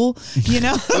cool, you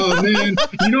know? Oh man,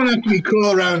 you don't have to be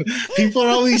cool around. People are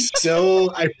always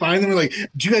I find them like,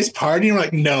 do you guys party? And we're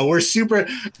like, no,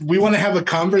 we want to have a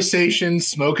conversation,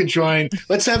 smoke a joint.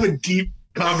 Let's have a deep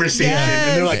conversation.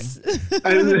 Yes.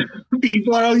 And they're like,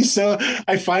 people are always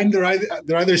I find they're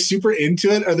either super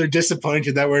into it or they're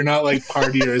disappointed that we're not like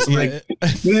partiers. Like,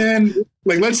 man,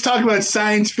 like let's talk about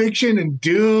science fiction and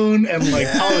Dune and like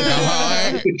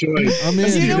politics.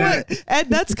 You know what, Ed,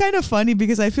 that's kind of funny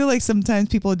because I feel like sometimes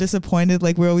people are disappointed.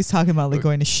 Like we're always talking about like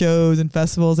going to shows and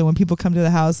festivals, and when people come to the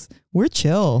house, we're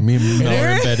chill. Me and Mel are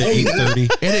in bed at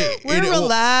 8:30. We're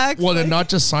relaxed. Well, and not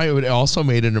just science, it also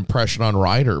made an impression on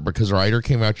Ryder because Ryder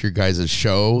came out to your guys'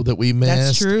 show that we missed.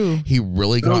 That's true. He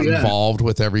really got involved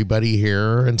with everybody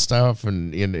here and stuff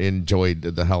and enjoyed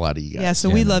the hell out of you guys. Yeah, so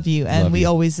we love you, and we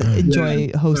always enjoy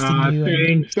hosting you.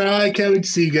 Thanks. I can't wait to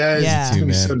see you guys. Yeah. It's gonna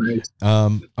be so nice.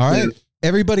 All right,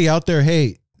 everybody out there,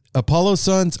 hey, Apollo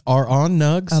Suns are on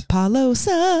Nugs. Apollo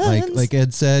Suns. Like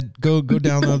Ed said, go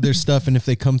download their stuff, and if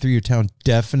they come through your town,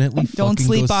 definitely don't fucking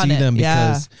sleep go on see it. them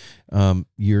because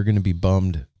you're gonna be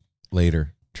bummed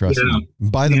later. Trust me.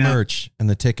 Buy the merch and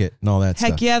the ticket and all that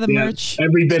stuff. Heck yeah, the merch.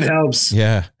 Every bit helps.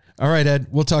 Yeah. All right, Ed.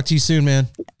 We'll talk to you soon, man.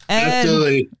 Ed,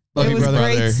 Absolutely. Love it you, was brother.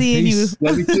 great seeing Peace. you.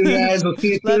 Love you too, guys. We'll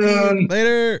see you Love soon.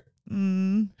 Later.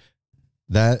 Mm.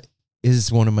 That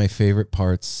is one of my favorite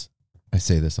parts. I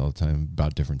say this all the time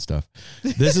about different stuff.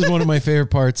 This is one of my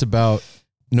favorite parts about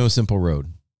No Simple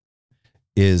Road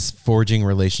is forging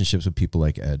relationships with people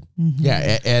like Ed.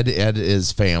 Yeah, Ed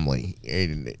is family.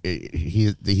 And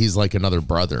he's like another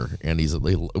brother, and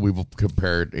we've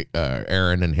compared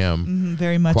Aaron and him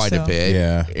very much quite so. a bit.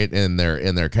 Yeah. in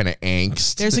their kind of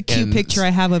angst. There's a cute picture I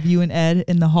have of you and Ed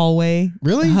in the hallway.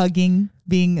 Really? Hugging,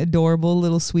 being adorable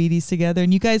little sweeties together.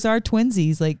 And you guys are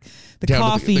twinsies. Like the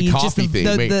coffee, the just coffee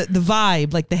thing, the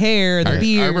vibe, like the hair, the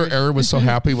beard. Aaron was so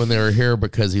happy when they were here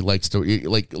because he likes to,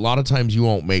 like, a lot of times you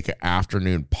won't make an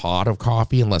afternoon pot of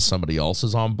coffee unless somebody else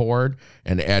is on board.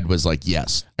 And Ed was like,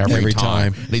 yes, every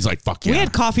time. And he's like, fuck yeah. We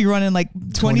had coffee running like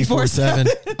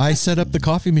 24/7. I set up the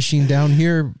coffee machine down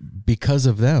here because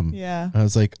of them. Yeah. I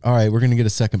was like, all right, we're going to get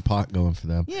a second pot going for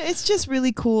them. Yeah, it's just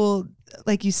really cool.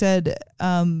 Like you said,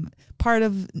 part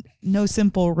of No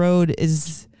Simple Road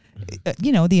is,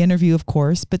 the interview, of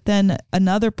course, but then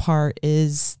another part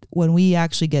is when we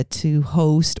actually get to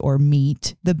host or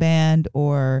meet the band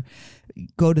or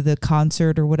go to the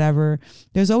concert or whatever.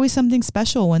 There's always something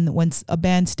special when a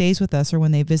band stays with us or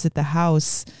when they visit the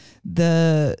house.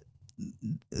 The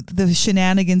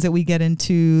shenanigans that we get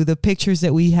into, the pictures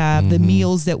that we have, the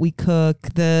meals that we cook,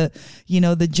 the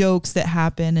jokes that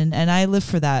happen, and I live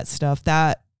for that stuff.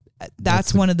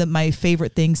 That's one of my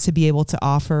favorite things to be able to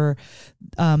offer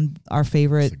our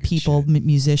favorite people,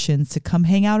 musicians, to come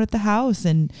hang out at the house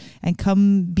and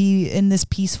come be in this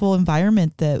peaceful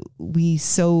environment that we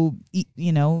so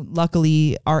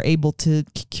luckily are able to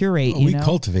curate. We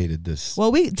cultivated this.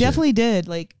 Well, we definitely did.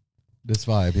 Like, this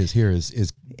vibe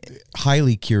is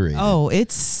highly curated. Oh,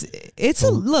 it's a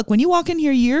look. When you walk in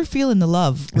here, you're feeling the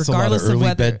love, regardless of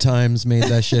whether early bedtimes made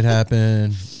that shit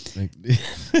happen.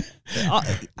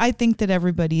 I think that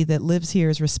everybody that lives here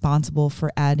is responsible for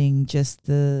adding just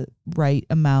the right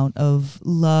amount of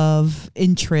love,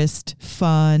 interest,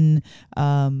 fun,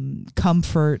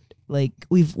 comfort. Like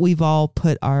we've all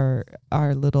put our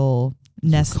little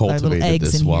nest, our little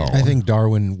eggs in here. I think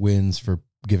Darwin wins for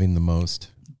giving the most.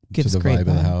 Gives to the great vibe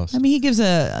of the house. I mean, he gives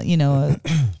a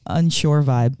unsure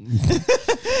vibe.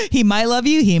 He might love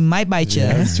you. He might bite you.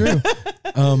 Yeah, that's true.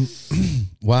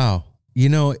 Wow.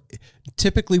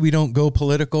 Typically we don't go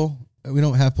political. We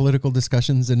don't have political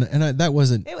discussions, and that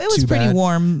wasn't. It was too pretty bad.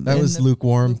 warm. That was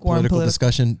lukewarm political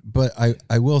discussion. But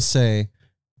I will say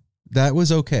that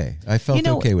was okay. I felt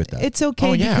okay with that. It's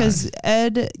okay because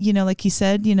Ed, like he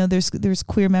said, there's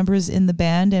queer members in the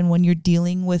band, and when you're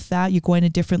dealing with that, you're going to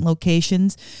different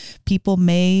locations. People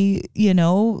may,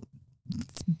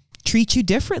 treat you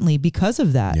differently because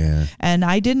of that. Yeah. And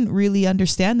I didn't really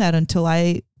understand that until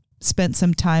I spent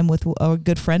some time with a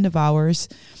good friend of ours,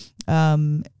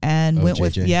 and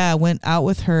went out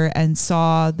with her and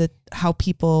saw how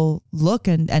people look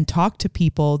and talk to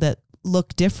people that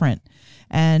look different.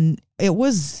 And it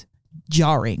was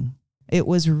jarring. It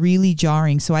was really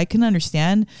jarring. So I can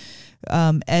understand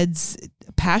Ed's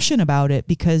passion about it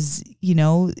because,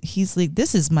 he's like,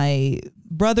 this is my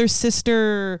brother,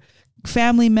 sister,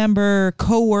 family member,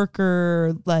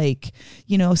 coworker, like,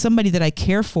 somebody that I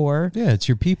care for. Yeah, it's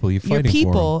your people. You're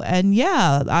fighting for them. And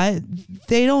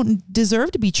they don't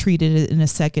deserve to be treated in a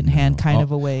secondhand kind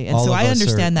of a way. And so I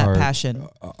understand that passion.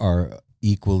 Are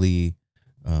equally,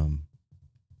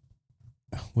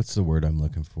 what's the word I'm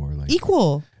looking for? Like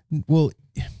equal. Well,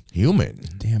 human.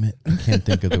 Damn it. I can't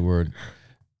think of the word.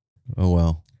 Oh,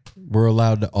 well. We're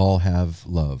allowed to all have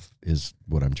love is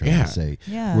what I'm trying to say.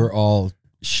 Yeah. We're all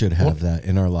should have that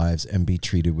in our lives and be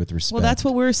treated with respect. Well, that's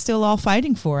what we're still all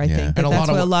fighting for. I think that's what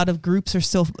a lot of groups are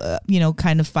still,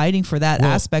 kind of fighting for that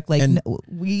aspect. Like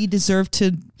we deserve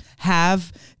to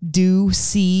have, do,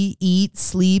 see, eat,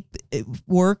 sleep,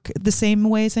 work the same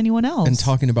way as anyone else. And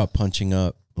talking about punching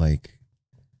up, like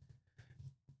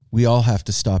we all have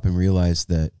to stop and realize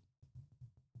that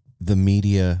the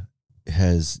media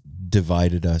has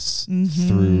divided us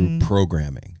through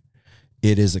programming.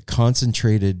 It is a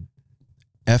concentrated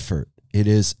effort.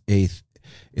 It's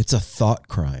a thought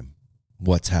crime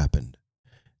what's happened,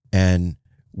 and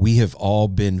we have all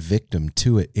been victim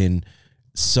to it in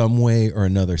some way or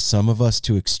another. Some of us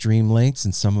to extreme lengths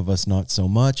and some of us not so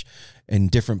much. In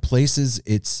different places,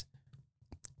 it's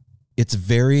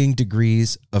varying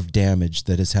degrees of damage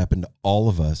that has happened to all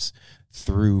of us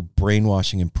through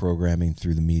brainwashing and programming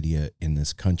through the media in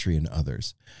this country and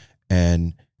others.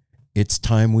 And it's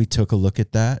time we took a look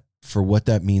at that for what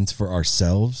that means for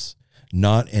ourselves,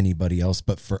 not anybody else,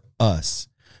 but for us.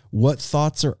 What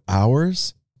thoughts are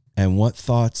ours and what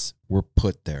thoughts were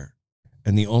put there?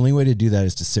 And the only way to do that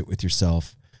is to sit with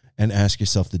yourself and ask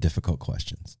yourself the difficult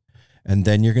questions. And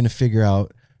then you're going to figure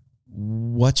out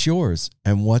what's yours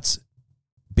and what's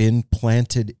been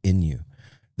planted in you.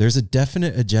 There's a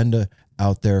definite agenda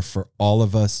out there for all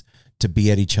of us to be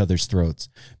at each other's throats.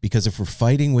 Because if we're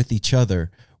fighting with each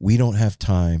other, we don't have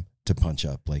time to punch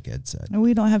up, like Ed said. And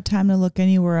we don't have time to look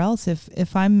anywhere else.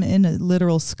 If I'm in a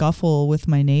literal scuffle with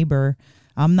my neighbor,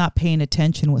 I'm not paying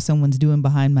attention what someone's doing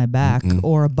behind my back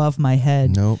or above my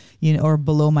head, Nope. or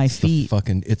below my feet.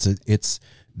 It's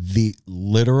the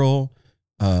literal.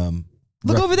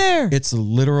 Look over there. It's a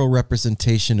literal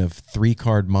representation of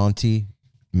 3-card Monty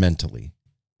mentally.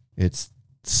 It's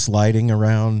sliding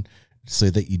around so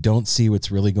that you don't see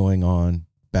what's really going on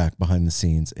back behind the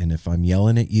scenes. And if I'm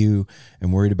yelling at you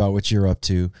and worried about what you're up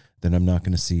to, then I'm not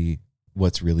going to see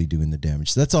what's really doing the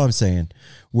damage. So that's all I'm saying.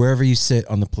 Wherever you sit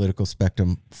on the political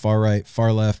spectrum, far right,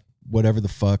 far left, whatever the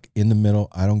fuck, in the middle,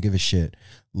 I don't give a shit.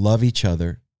 Love each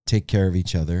other. Take care of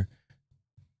each other.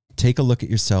 Take a look at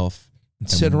yourself.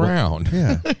 Sit around.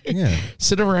 Yeah.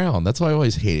 Sit around. That's why I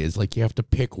always hate it. It's like you have to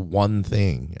pick one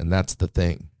thing, and that's the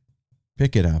thing.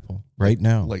 Pick it, Apple, right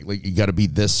now. Like you got to be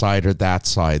this side or that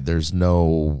side. There's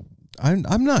no. I'm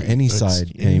not any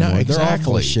side anymore. No, They're all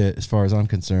full exactly. of shit as far as I'm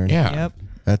concerned. Yeah.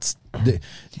 Yep.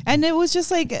 And it was just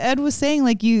like Ed was saying,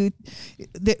 like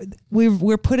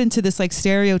we're put into this like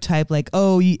stereotype, like,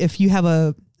 if you have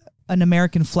an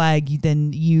American flag,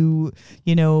 then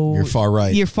you're far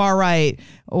right,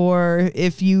 or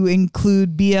if you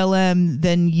include BLM,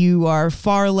 then you are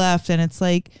far left. And it's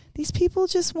like, these people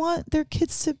just want their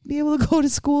kids to be able to go to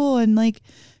school and like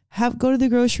go to the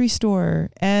grocery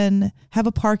store and have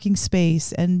a parking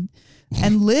space and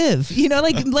live,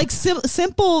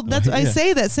 simple. That's I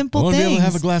say that simple things. Be able to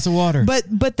have a glass of water.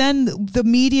 But then the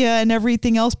media and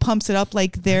everything else pumps it up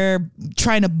like they're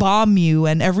trying to bomb you,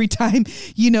 and every time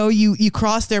you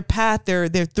cross their path, they're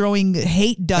throwing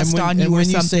hate dust on you or something. And when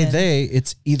you say they,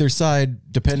 it's either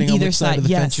side, depending on which side of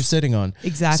the fence you're sitting on.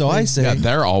 Exactly. So I say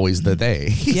they're always the they.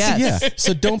 Yes. Yeah.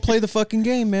 So don't play the fucking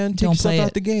game, man. Take yourself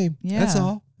out the game. Yeah. That's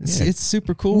all. It's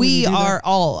super cool. We are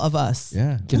all of us.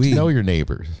 Yeah. Get to know your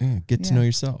neighbors. Yeah, get to know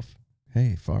yourself.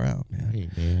 Hey, far out, man. Hey,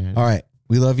 man. All right.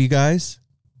 We love you guys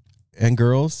and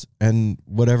girls and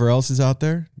whatever else is out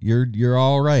there. You're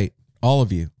all right. All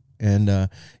of you. And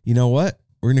you know what?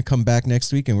 We're going to come back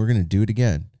next week and we're going to do it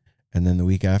again. And then the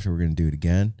week after, we're going to do it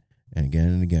again and again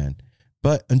and again.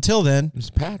 But until then, there's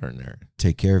a pattern there.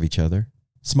 Take care of each other.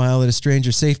 Smile at a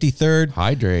stranger. Safety third.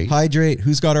 Hydrate.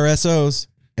 Who's got our SOs?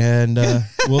 And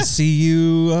we'll see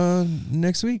you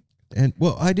next week. And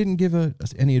well, I didn't give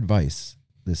any advice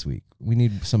this week. We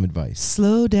need some advice.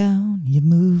 Slow down. You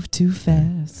move too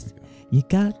fast. You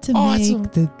got to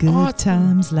make the good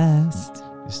times last.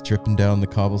 Just tripping down the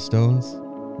cobblestones,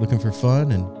 looking for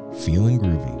fun and feeling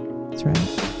groovy. That's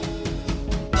right.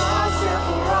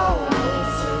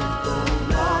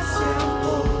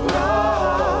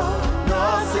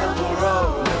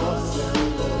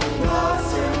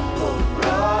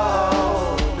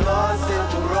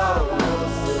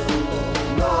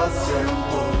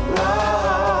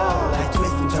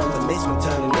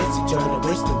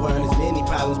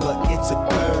 But it's a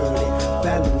burden.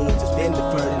 Family needs has been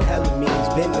deferred, and hella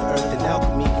means been the earth, and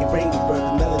alchemy can bring the birth,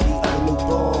 the melody of a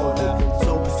newborn.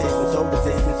 So persistent, so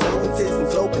resistant, so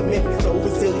insistent, so commitment, so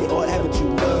resilient, or haven't you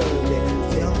learned it?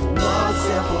 No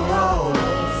simple road.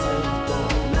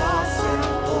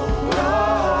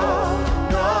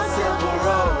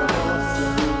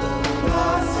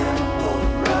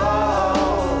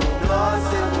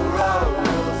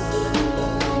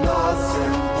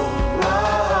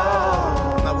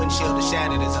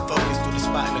 Shattered as I focus through the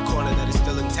spot in the corner that is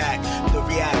still intact. The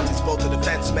react is both a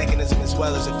defense mechanism as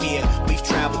well as a fear. We've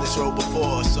traveled this road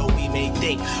before, so we may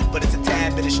think, but it's a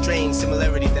tad bit of strange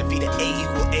similarities that feed an A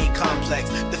equal A complex.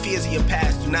 The fears of your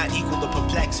past do not equal the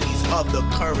perplexities of the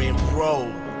current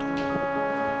road.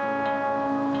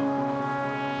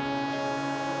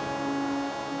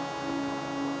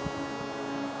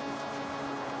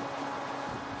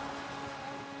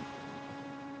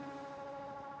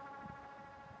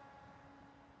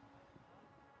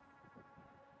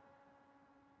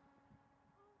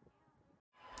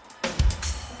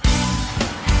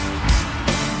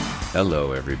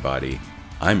 Hello, everybody.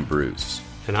 I'm Bruce.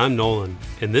 And I'm Nolan,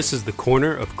 and this is the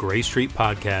Corner of Gray Street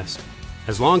podcast.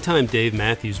 As longtime Dave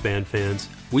Matthews Band fans,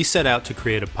 we set out to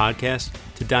create a podcast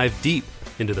to dive deep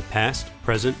into the past,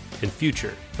 present, and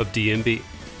future of DMB.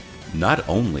 Not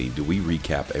only do we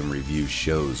recap and review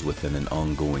shows within an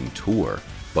ongoing tour,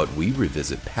 but we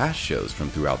revisit past shows from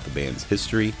throughout the band's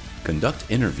history, conduct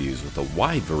interviews with a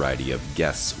wide variety of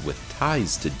guests with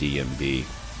ties to DMB,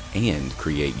 and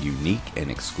create unique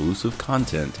and exclusive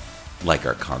content like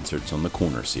our Concerts on the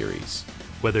Corner series.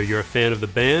 Whether you're a fan of the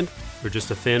band or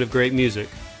just a fan of great music,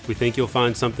 we think you'll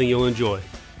find something you'll enjoy.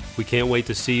 We can't wait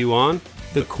to see you on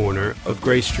The Corner of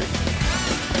Gray Street.